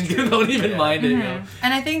 don't even mind it, you know?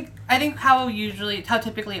 And I think how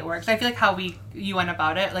typically it works, I feel like you went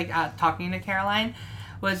about it, like, talking to Caroline,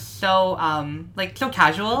 was so so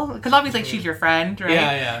casual, because obviously like, she's your friend, right?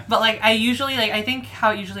 Yeah. But like I think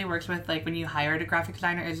how it usually works with like when you hire a graphic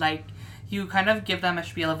designer is like you kind of give them a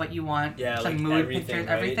spiel of what you want, some like mood, pictures,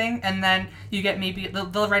 everything, and then you get maybe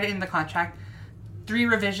they'll write it in the contract. 3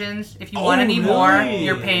 revisions. If you want any more,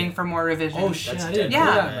 you're paying for more revisions. Oh shit! That's deadly.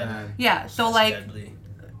 Yeah. So that's like, deadly.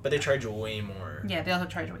 But they charge way more. Yeah, they also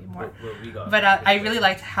charge way more. What we got. But I really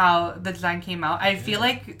liked how the design came out. I feel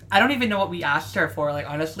like I don't even know what we asked her for, like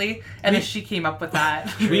honestly, and then she came up with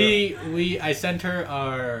that. I sent her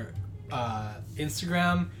our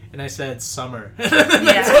Instagram and I said summer.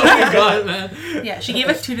 That's what we got, man. Yeah, she gave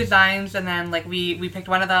us 2 designs, and then like we picked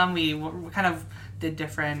one of them. We kind of did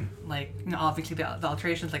different, like, you know, obviously the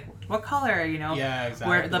alterations, like what color, you know, exactly,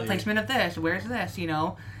 where the placement of this, where's this, you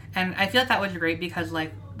know. And I feel like that was great because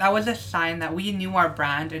like that was a sign that we knew our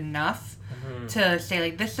brand enough to say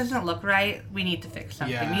like, this doesn't look right, we need to fix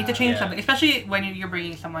something, we need to change something, especially when you're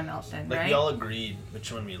bringing someone else in, like, right? we all agreed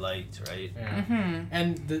which one we liked, right?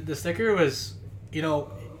 And the sticker was, you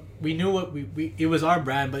know, we knew what we it was our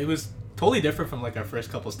brand, but it was totally different from like our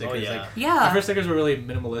first couple stickers. Our first stickers were really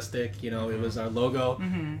minimalistic, you know. It was our logo,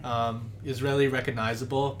 is really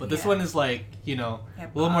recognizable, but this one is like, you know, a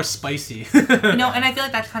little more spicy. You know, and I feel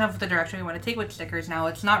like that's kind of the direction we want to take with stickers now.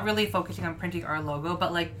 It's not really focusing on printing our logo,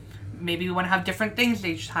 but like maybe we want to have different things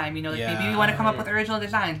each time, you know, like maybe we want to come up with original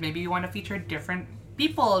designs, maybe we want to feature different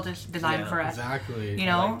people to design for us, you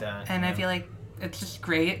know. I like that, and I feel like it's just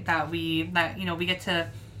great that you know, we get to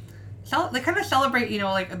kind of celebrate, you know,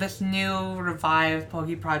 like this new revived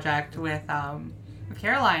Pogi project with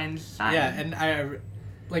Caroline's son. Yeah, and I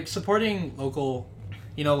like supporting local,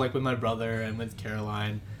 you know, like with my brother and with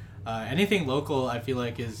Caroline. Anything local, I feel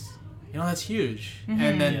like is, you know, that's huge.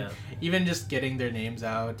 And then even just getting their names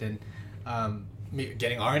out and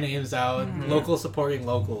getting our names out, local supporting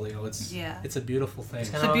local, you know, it's a beautiful thing. It's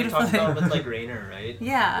kind of what we talked about with like Rainer, right?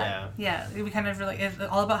 Yeah. We kind of really, it's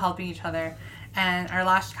all about helping each other. And our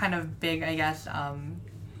last kind of big, I guess,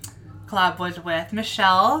 collab was with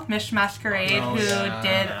Michelle, Mish Masquerade, who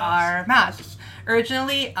did our masks.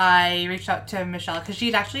 Originally, I reached out to Michelle because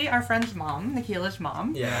she's actually our friend's mom, Nikhil's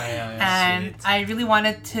mom. And sweet. I really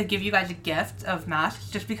wanted to give you guys a gift of masks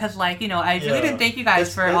just because, like, you know, I really didn't thank you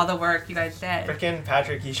guys for all the work you guys did. Freaking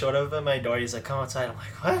Patrick, he showed up at my door. He's like, come outside. I'm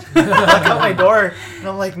like, what? Knock out my door. And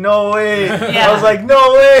I'm like, no way. I was like,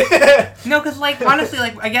 no way. No, because, like, honestly,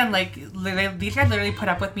 like, again, like, these guys literally put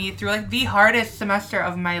up with me through, like, the hardest semester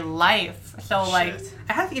of my life. So, like,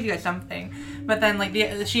 I have to give you guys something. But then, like,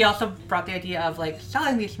 she also brought the idea of, like,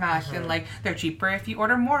 selling these masks and, like, they're cheaper if you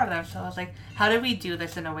order more of them. So I was like, how do we do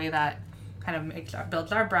this in a way that kind of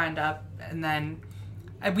builds our brand up? And then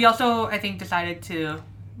we also, I think, decided to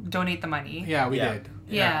donate the money. Yeah, we did.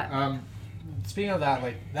 Yeah. Speaking of that,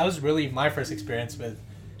 like, that was really my first experience with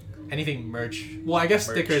anything merch. Well, I guess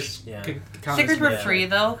stickers could count. Stickers were free,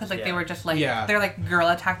 though, because, like, they were just, like, they're, like,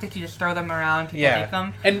 guerrilla tactics. You just throw them around, people take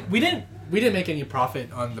them. And we didn't make any profit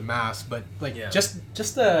on the mask, but like just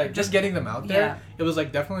getting them out there, it was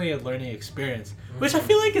like definitely a learning experience, which I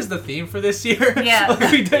feel like is the theme for this year. Yeah, like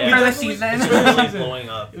for the season. It's really like blowing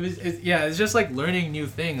up. It's just like learning new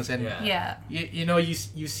things, and you know, you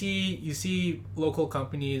see local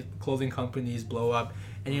companies, clothing companies blow up,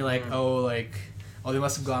 and you're like, oh, they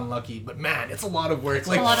must have gone lucky, but man, it's a lot of work. It's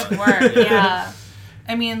a lot of work. Yeah.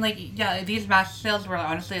 I mean, like, these mask sales were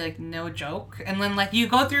honestly, like, no joke. And then, like, you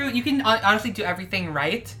go through, you can honestly do everything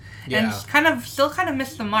right and still kind of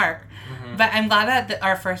miss the mark. But I'm glad that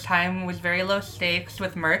our first time was very low stakes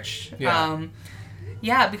with merch.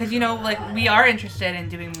 Because, you know, like, we are interested in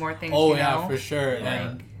doing more things. Oh, yeah, for sure. Like,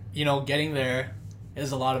 and, you know, getting there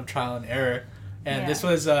is a lot of trial and error. And this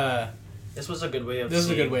was a good way of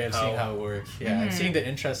seeing how it works. Yeah, and seeing the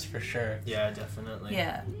interest for sure. Yeah, definitely.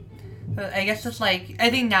 Yeah. But I guess it's like, I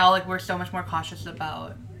think now, like, we're so much more cautious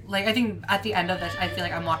about, like I think at the end of this, I feel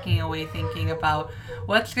like I'm walking away thinking about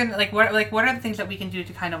what's gonna what are the things that we can do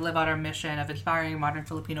to kind of live out our mission of inspiring modern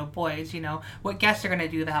Filipino boys. What guests are gonna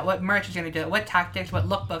do that, what merch is gonna do that, what tactics, what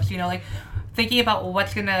lookbooks. Like thinking about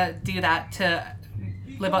what's gonna do that to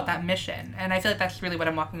live out that mission, and I feel like that's really what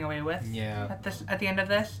I'm walking away with. Yeah. At the end of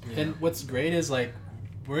this. Yeah. And what's great is like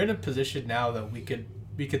we're in a position now that we could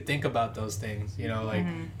think about those things,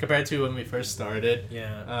 compared to when we first started.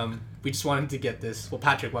 Yeah. We just wanted to get this. Well,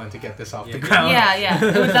 Patrick wanted to get this off the ground. Yeah.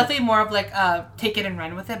 It was definitely more of like take it and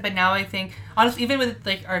run with it. But now I think honestly, even with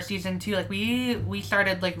like our season 2, like we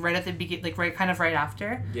started like right at the beginning, like right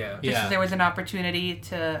after. Yeah. Just so there was an opportunity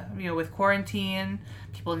to with quarantine,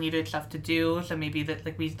 people needed stuff to do, so maybe that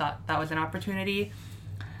like we thought that was an opportunity.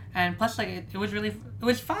 And plus, like, it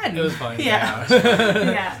was fun. It was fun. Yeah.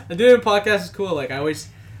 Yeah. And doing a podcast is cool. Like, I always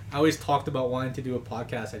talked about wanting to do a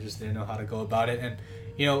podcast. I just didn't know how to go about it. And,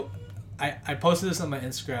 I posted this on my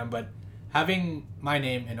Instagram, but having my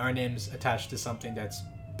name and our names attached to something that's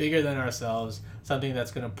bigger than ourselves, something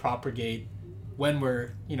that's going to propagate when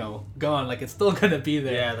we're, gone, like, it's still going to be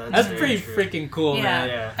there. Yeah, that's pretty freaking cool, man.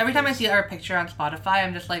 Yeah. Every time I see our picture on Spotify,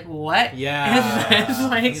 I'm just like, what? Yeah. Is this?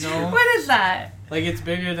 Like, what is that? Like, it's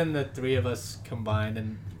bigger than the 3 of us combined,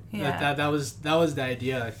 and that was the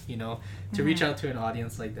idea, to reach out to an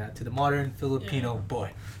audience like that, to the modern Filipino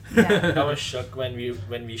boy. Yeah. I was shook when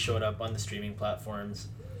we showed up on the streaming platforms.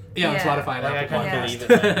 Yeah, on Spotify. Like, I couldn't believe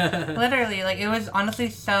it. Like. Literally, like, it was honestly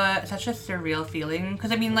such a surreal feeling.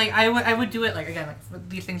 Because, I mean, like, I would do it, like, again, like, for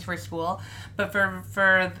these things for school. But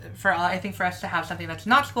for I think for us to have something that's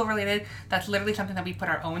not school-related, that's literally something that we put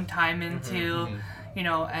our own time into,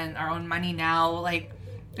 and our own money now. Like,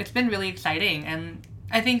 it's been really exciting. And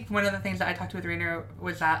I think one of the things that I talked to with Rainer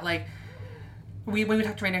was that, like, when we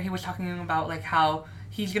talked to Rainer, he was talking about, like, how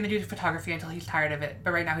he's going to do photography until he's tired of it.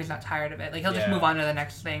 But right now he's not tired of it. Like, he'll just move on to the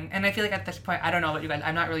next thing. And I feel like at this point, I don't know about you guys,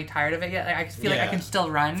 I'm not really tired of it yet. Like, I feel like I can still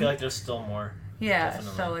run. I feel like there's still more. Yeah,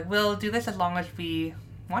 Definitely. so, like, we'll do this as long as we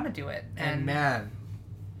want to do it. And man,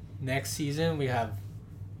 next season we have a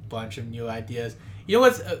bunch of new ideas. You know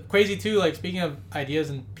what's crazy too? Like, speaking of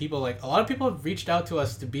ideas and people, like, a lot of people have reached out to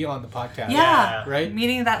us to be on the podcast. Yeah. Right?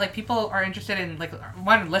 Meaning that, like, people are interested in, like,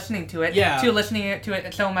 one, listening to it. Yeah. Two, listening to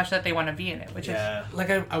it so much that they want to be in it, which is... Like,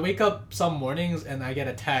 I wake up some mornings and I get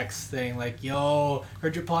a text saying, like, yo,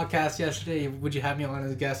 heard your podcast yesterday. Would you have me on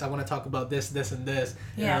as a guest? I want to talk about this, this, and this.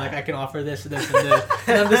 Yeah. And, like, I can offer this, this, and this.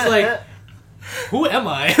 And I'm just like... Who am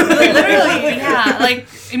I? Literally, yeah. Like,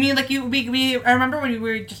 I mean, like, I remember when we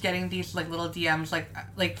were just getting these, like, little DMs,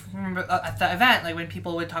 like remember at the event, like, when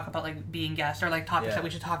people would talk about, like, being guests or, like, topics that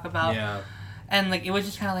we should talk about. Yeah. And, like, it was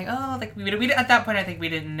just kind of like, oh, like, we at that point, I think we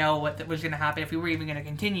didn't know what was going to happen, if we were even going to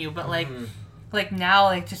continue. But, like, now,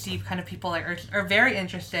 like, to see kind of people, like, are very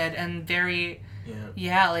interested and very...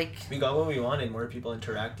 Yeah, like... We got what we wanted, more people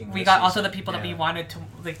interacting. We got also the people that we wanted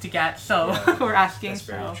to get, so we're asking. That's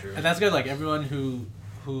very true. And that's good. Like, everyone who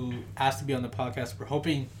asked to be on the podcast, we're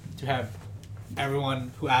hoping to have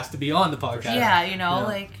everyone who asked to be on the podcast. Yeah,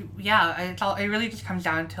 it really just comes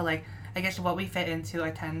down to, like, I guess what we fit into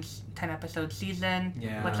a 10 episode season,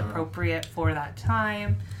 what's appropriate for that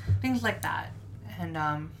time, things like that.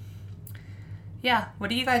 And, what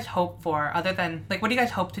do you guys hope for, other than, like, what do you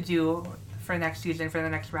guys hope to do for next season, for the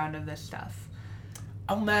next round of this stuff?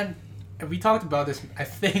 Oh man, we talked about this, I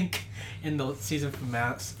think, in the season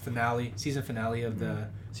finale of the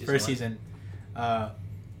first season.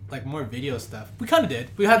 Like, more video stuff. We kind of did.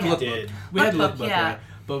 We had lookbook. We had lookbook, right?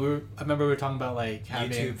 But I remember we were talking about, like,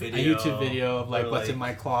 having a YouTube video of, like, what's in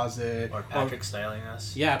my closet. Or Patrick styling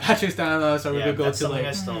us. Yeah, Patrick styling us. Or we could go to,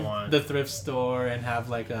 like, the thrift store and have,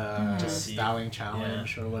 like, a styling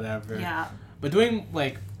challenge or whatever. Yeah. But doing,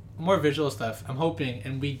 like, more visual stuff, I'm hoping,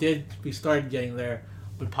 and we started getting there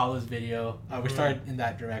with Paula's video. We started in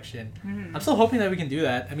that direction. I'm still hoping that we can do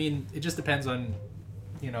that. I mean, it just depends on,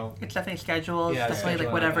 it's definitely schedules, definitely,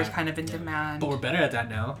 like, whatever's kind of in demand. But we're better at that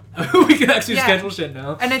now. We can actually schedule shit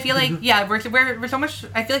now. And I feel like, we're so much,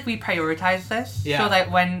 I feel like we prioritize this, so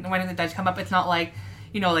that when it does come up, it's not like,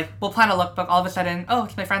 like, we'll plan a lookbook, all of a sudden, oh,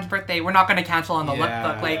 it's my friend's birthday, we're not going to cancel on the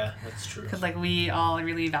lookbook, like, that's true. Because, like, we all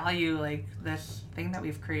really value, like, this thing that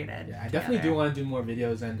we've created. Yeah, I definitely do want to do more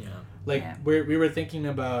videos, and we were thinking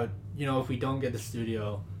about, if we don't get the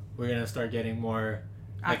studio, we're gonna start getting more,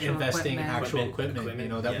 like, investing in actual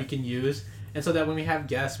equipment, that we can use, and so that when we have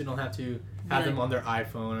guests, we don't have to have them on their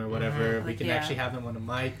iPhone or whatever. We can actually have them on a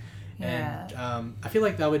mic, and I feel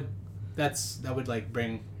like that would like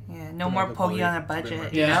bring no more Pogi on a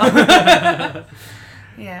budget. Yeah.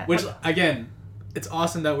 Which, again, it's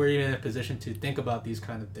awesome that we're even in a position to think about these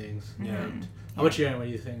kind of things. Yeah. How about you, Aaron? What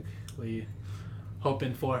do you think?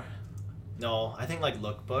 hoping for? No, I think like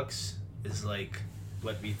lookbooks is like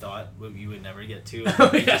what we thought we would never get to.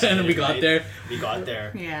 And we got there. We got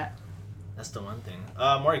there. Yeah. That's the one thing.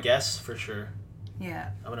 More guests for sure. Yeah.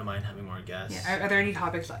 I wouldn't mind having more guests. Yeah. Are there any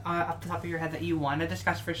topics off the top of your head that you want to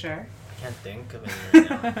discuss for sure? I can't think of any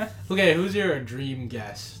right now. Okay, who's your dream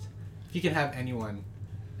guest? If you can have anyone.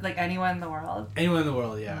 Like anyone in the world? Anyone in the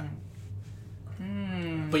world, yeah.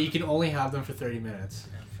 But you can only have them for 30 minutes.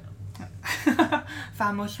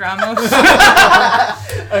 Famos Ramos.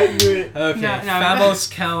 I knew it. Okay, No. Famos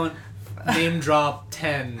count, name drop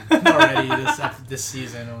 10 already this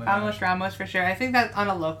season. Famos Ramos for sure. I think that on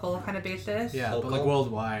a local kind of basis. Yeah, Local? but like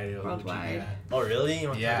worldwide. Worldwide. Oh really? You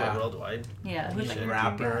want to Yeah. talk about worldwide? Yeah. Who's Like your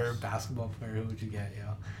rapper, dream guest? basketball player, who would you get, yo?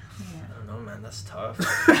 I don't know, man. That's tough.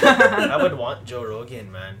 I would want Joe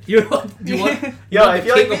Rogan, man. You want Yo, I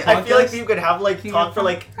feel king like of we could have like King talk of for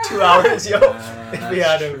like 2 hours, yo. If we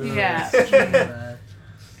had him. true. Yeah.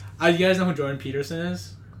 You guys know who Jordan Peterson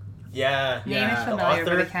is? Yeah. Name Yeah. is familiar,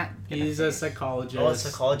 but I author? can't. get He's the a face. psychologist. Oh, a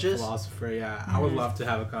psychologist? Philosopher, yeah. I would love to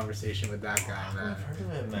have a conversation with that guy, I've man. heard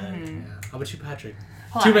of it, man. Yeah. How about you, Patrick?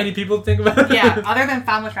 Hold Too on. many people to think about it? Yeah, other than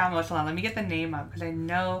Famos Ramos, hold on, let me get the name up because I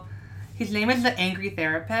know his name is the Angry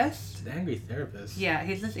Therapist. An angry therapist. Yeah,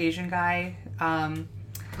 he's this Asian guy, I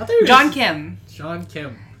thought you were John just- Kim, John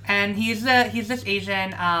Kim. and he's this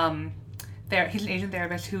Asian he's an Asian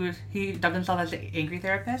therapist he dubbed himself as the Angry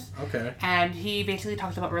Therapist, Okay. and he basically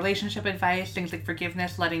talks about relationship advice, things like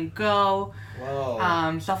forgiveness, letting go,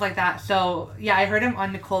 Whoa. stuff like that. So yeah, I heard him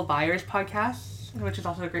on Nicole Byer's podcast, which is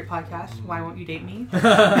also a great podcast. Why Won't You Date Me? How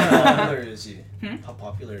popular is he? Hmm? How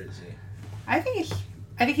popular is he? I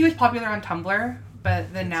think he was popular on Tumblr,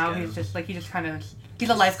 but then now get he's him. just like he's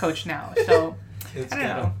a life coach now. So Let's I don't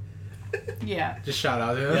get know. him. Yeah. Just shout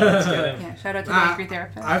out to him. Yeah, let's get him. Yeah. Shout out to the Angry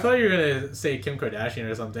Therapist. I thought you were gonna say Kim Kardashian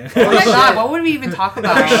or something. Oh my shit. god, what would we even talk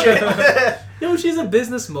about? Yo, she's a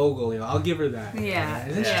business mogul. I'll give her that. Yeah.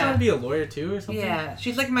 Isn't she Yeah. trying to be a lawyer too or something? Yeah,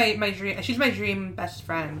 she's like my dream. She's my dream best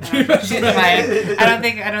friend. Dream best She's friend.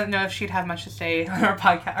 I don't know if she'd have much to say on our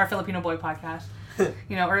podcast, our Filipino boy podcast.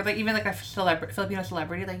 You know, or like even like a Filipino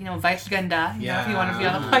celebrity, like Vice Ganda. You know, if you want to be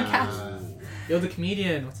on the podcast. Yo, the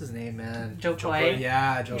comedian. What's his name, man? Joe Choi.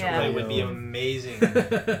 Yeah, Joe Yeah. Choi. It would be amazing.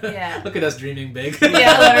 Yeah. Look at us dreaming big.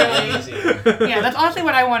 Yeah, Amazing. Yeah, that's honestly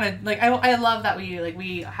what I wanted. Like, I love that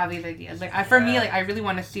we have these ideas. Like, for me, like I really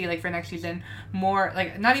want to see like for next season more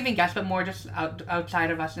like not even guests, but more just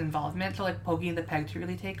outside of us involvement. So like Pogi and the Peg to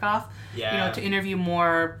really take off. Yeah. You know, to interview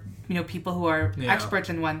more people who are Yeah. experts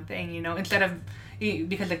in one thing. You know, instead of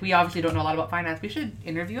because like we obviously don't know a lot about finance, we should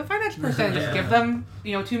interview a finance person. Just give them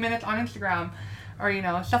 2 minutes on Instagram, or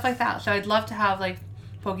stuff like that. So I'd love to have like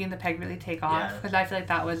Pogi and the Peg really take off because I feel like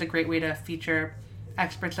that was a great way to feature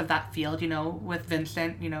experts of that field. With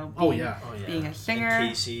Vincent. Being, being a singer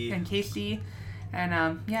And Casey,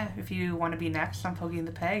 and if you want to be next on Pogi and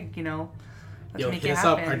the Peg, let's make hit it us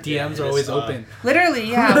up. happen. Our DMs are always open. Literally,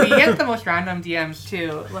 yeah, we get the most random DMs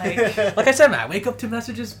too. Like I said, man, I wake up to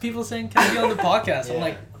messages, people saying, "Can I be on the podcast?" I'm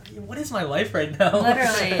like, what is my life right now?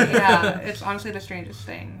 literally, yeah, it's honestly the strangest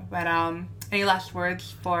thing. But any last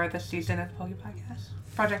words for this season of the Pogi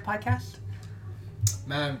Project Podcast?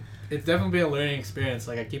 Man, it's definitely been a learning experience.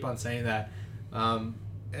 Like I keep on saying that.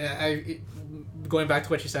 Going back to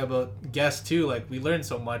what you said about guests too, like we learn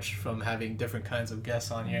so much from having different kinds of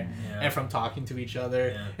guests on here, and from talking to each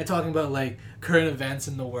other and talking about like current events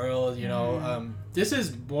in the world. This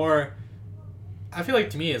is more. I feel like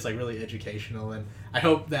to me it's like really educational, and I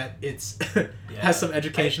hope that it's has some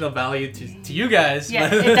educational value to you guys.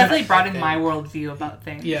 Yeah, it definitely broadened my worldview about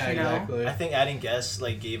things. Yeah, exactly. I think adding guests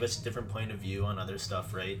like gave us a different point of view on other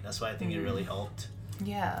stuff, right? That's why I think it really helped.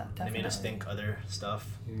 Yeah, definitely. They made us think other stuff.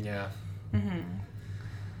 Yeah.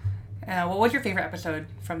 What was your favorite episode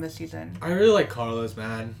from this season? I really like Carla's,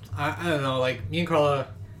 man. I don't know, like me and Carla,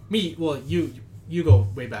 you go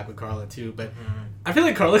way back with Carla too, but I feel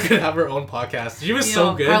like Carla could have her own podcast. She was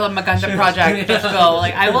so good. Carla Maganda Project, just go.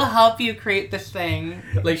 Like, I will help you create this thing.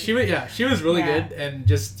 Like she was really good, and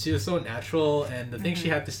she was so natural, and the things she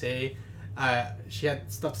had to say, she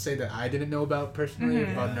had stuff to say that I didn't know about personally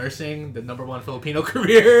about nursing, the #1 Filipino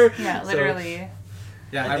career. Yeah, literally.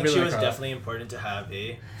 I think really she was Carla. definitely important to have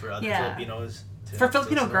for other Filipinos. For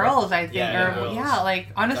Filipino girls, I think, like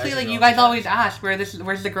honestly, Guys like and you girls, guys always ask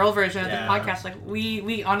where's the girl version of the Yeah. podcast. Like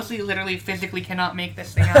we honestly, literally, physically cannot make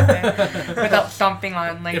this thing happen without stomping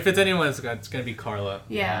on. Like If it's anyone, it's gonna be Carla.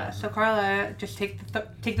 yeah. So Carla, just take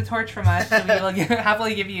the torch from us, and we will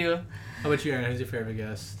happily give you. How about you, Aaron? Who's your favorite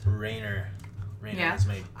guest? Rainer. Rainer is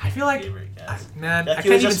my I feel like favorite guest. I can't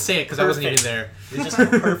even say it because I wasn't even there. He's just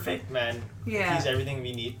perfect, man. Yeah. He's everything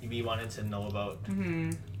we wanted to know about.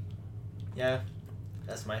 Mm-hmm. Yeah,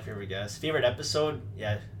 that's my favorite guest. Favorite episode?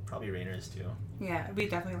 Yeah, probably Rainer's too. Yeah, we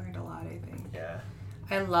definitely learned a lot, I think. Yeah.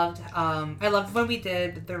 I loved when we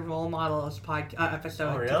did the role models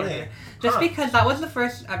episode together. Just because that was the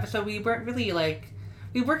first episode we weren't really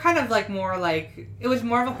we were kind of more it was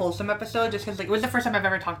more of a wholesome episode just because it was the first time I've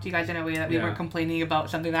ever talked to you guys in a way that we weren't complaining about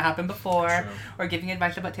something that happened before or giving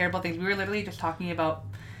advice about terrible things. We were literally just talking about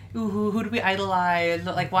who do we idolize,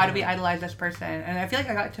 why do we idolize this person, and I feel like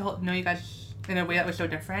I got to know you guys in a way that was so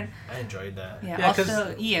different. I enjoyed that. Yeah,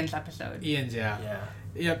 also Ian's episode.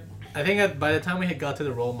 Yep. I think that by the time we had got to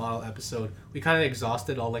the role model episode, we kind of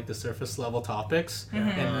exhausted all the surface level topics, and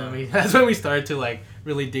then that's when we started to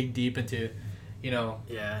really dig deep into,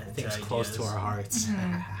 things close to our hearts.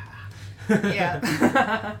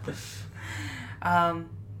 Yeah.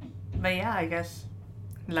 But yeah, I guess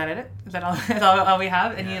is that it? Is that all? Is all we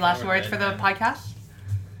have? Any last words for the podcast?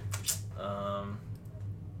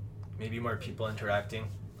 Maybe more people interacting.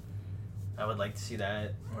 I would like to see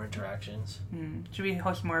that, more interactions. Should we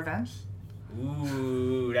host more events?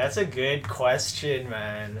 Ooh, that's a good question,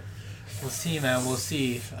 man. We'll see, man. We'll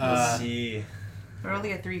see. We'll see. We're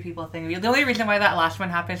only a 3 people thing. The only reason why that last one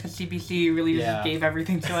happened is because CBC really just gave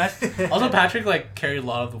everything to us. Also, Patrick carried a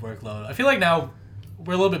lot of the workload. I feel like now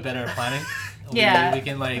we're a little bit better at planning. We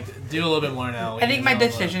can do a little bit more now. I think my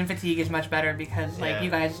decision fatigue is much better because you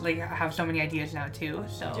guys have so many ideas now too.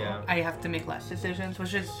 So I have to make less decisions,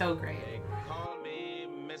 which is so great.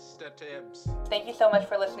 Thank you so much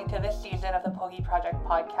for listening to this season of the Pogi Project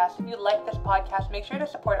podcast. If you like this podcast, make sure to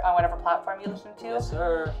support it on whatever platform you listen to. Yes,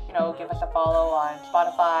 sir. Give us a follow on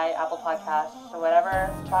Spotify, Apple Podcasts, or whatever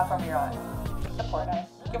platform you're on. Support us.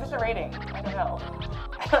 Give us a rating. I don't know.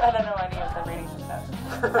 I don't know any of the rating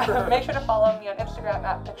systems. Make sure to follow me on Instagram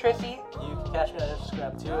at Patrici. You can catch me on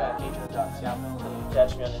Instagram too at Adrian.Siamo. You can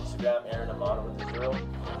catch me on Instagram, Aaron Amano with the 0.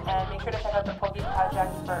 And make sure to check out the Pogi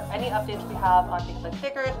Project for any updates we have on things like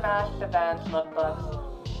stickers, masks, events, lookbooks,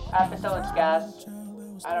 episodes, guests,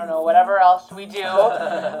 I don't know, whatever else we do.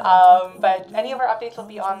 But any of our updates will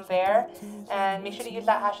be on there. And make sure to use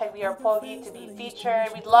that hashtag #WeArePogi to be featured.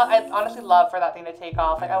 I'd honestly love for that thing to take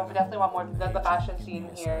off. I would definitely want more the fashion scene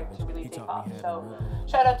here to really take off. So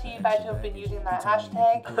shout out to you guys who have been using that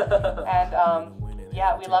hashtag.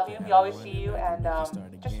 And we love you. We always see you. And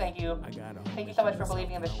just thank you. Thank you so much for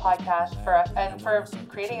believing in this podcast for us and for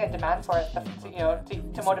creating a demand for it.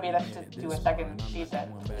 To motivate us to do a second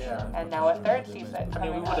season. Yeah. And now a 3rd season. I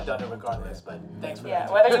mean, we would have done it regardless, but thanks for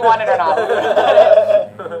whether you want it or not.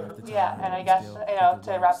 And I guess,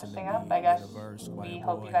 to wrap this thing up, I guess we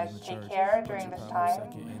hope you guys take care during this time,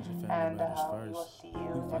 and we will see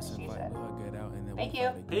you next season. Thank you.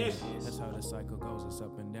 Peace. That's how the cycle goes. It's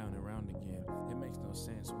up and down and round again. It makes no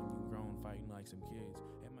sense when you're grown fighting like some kids.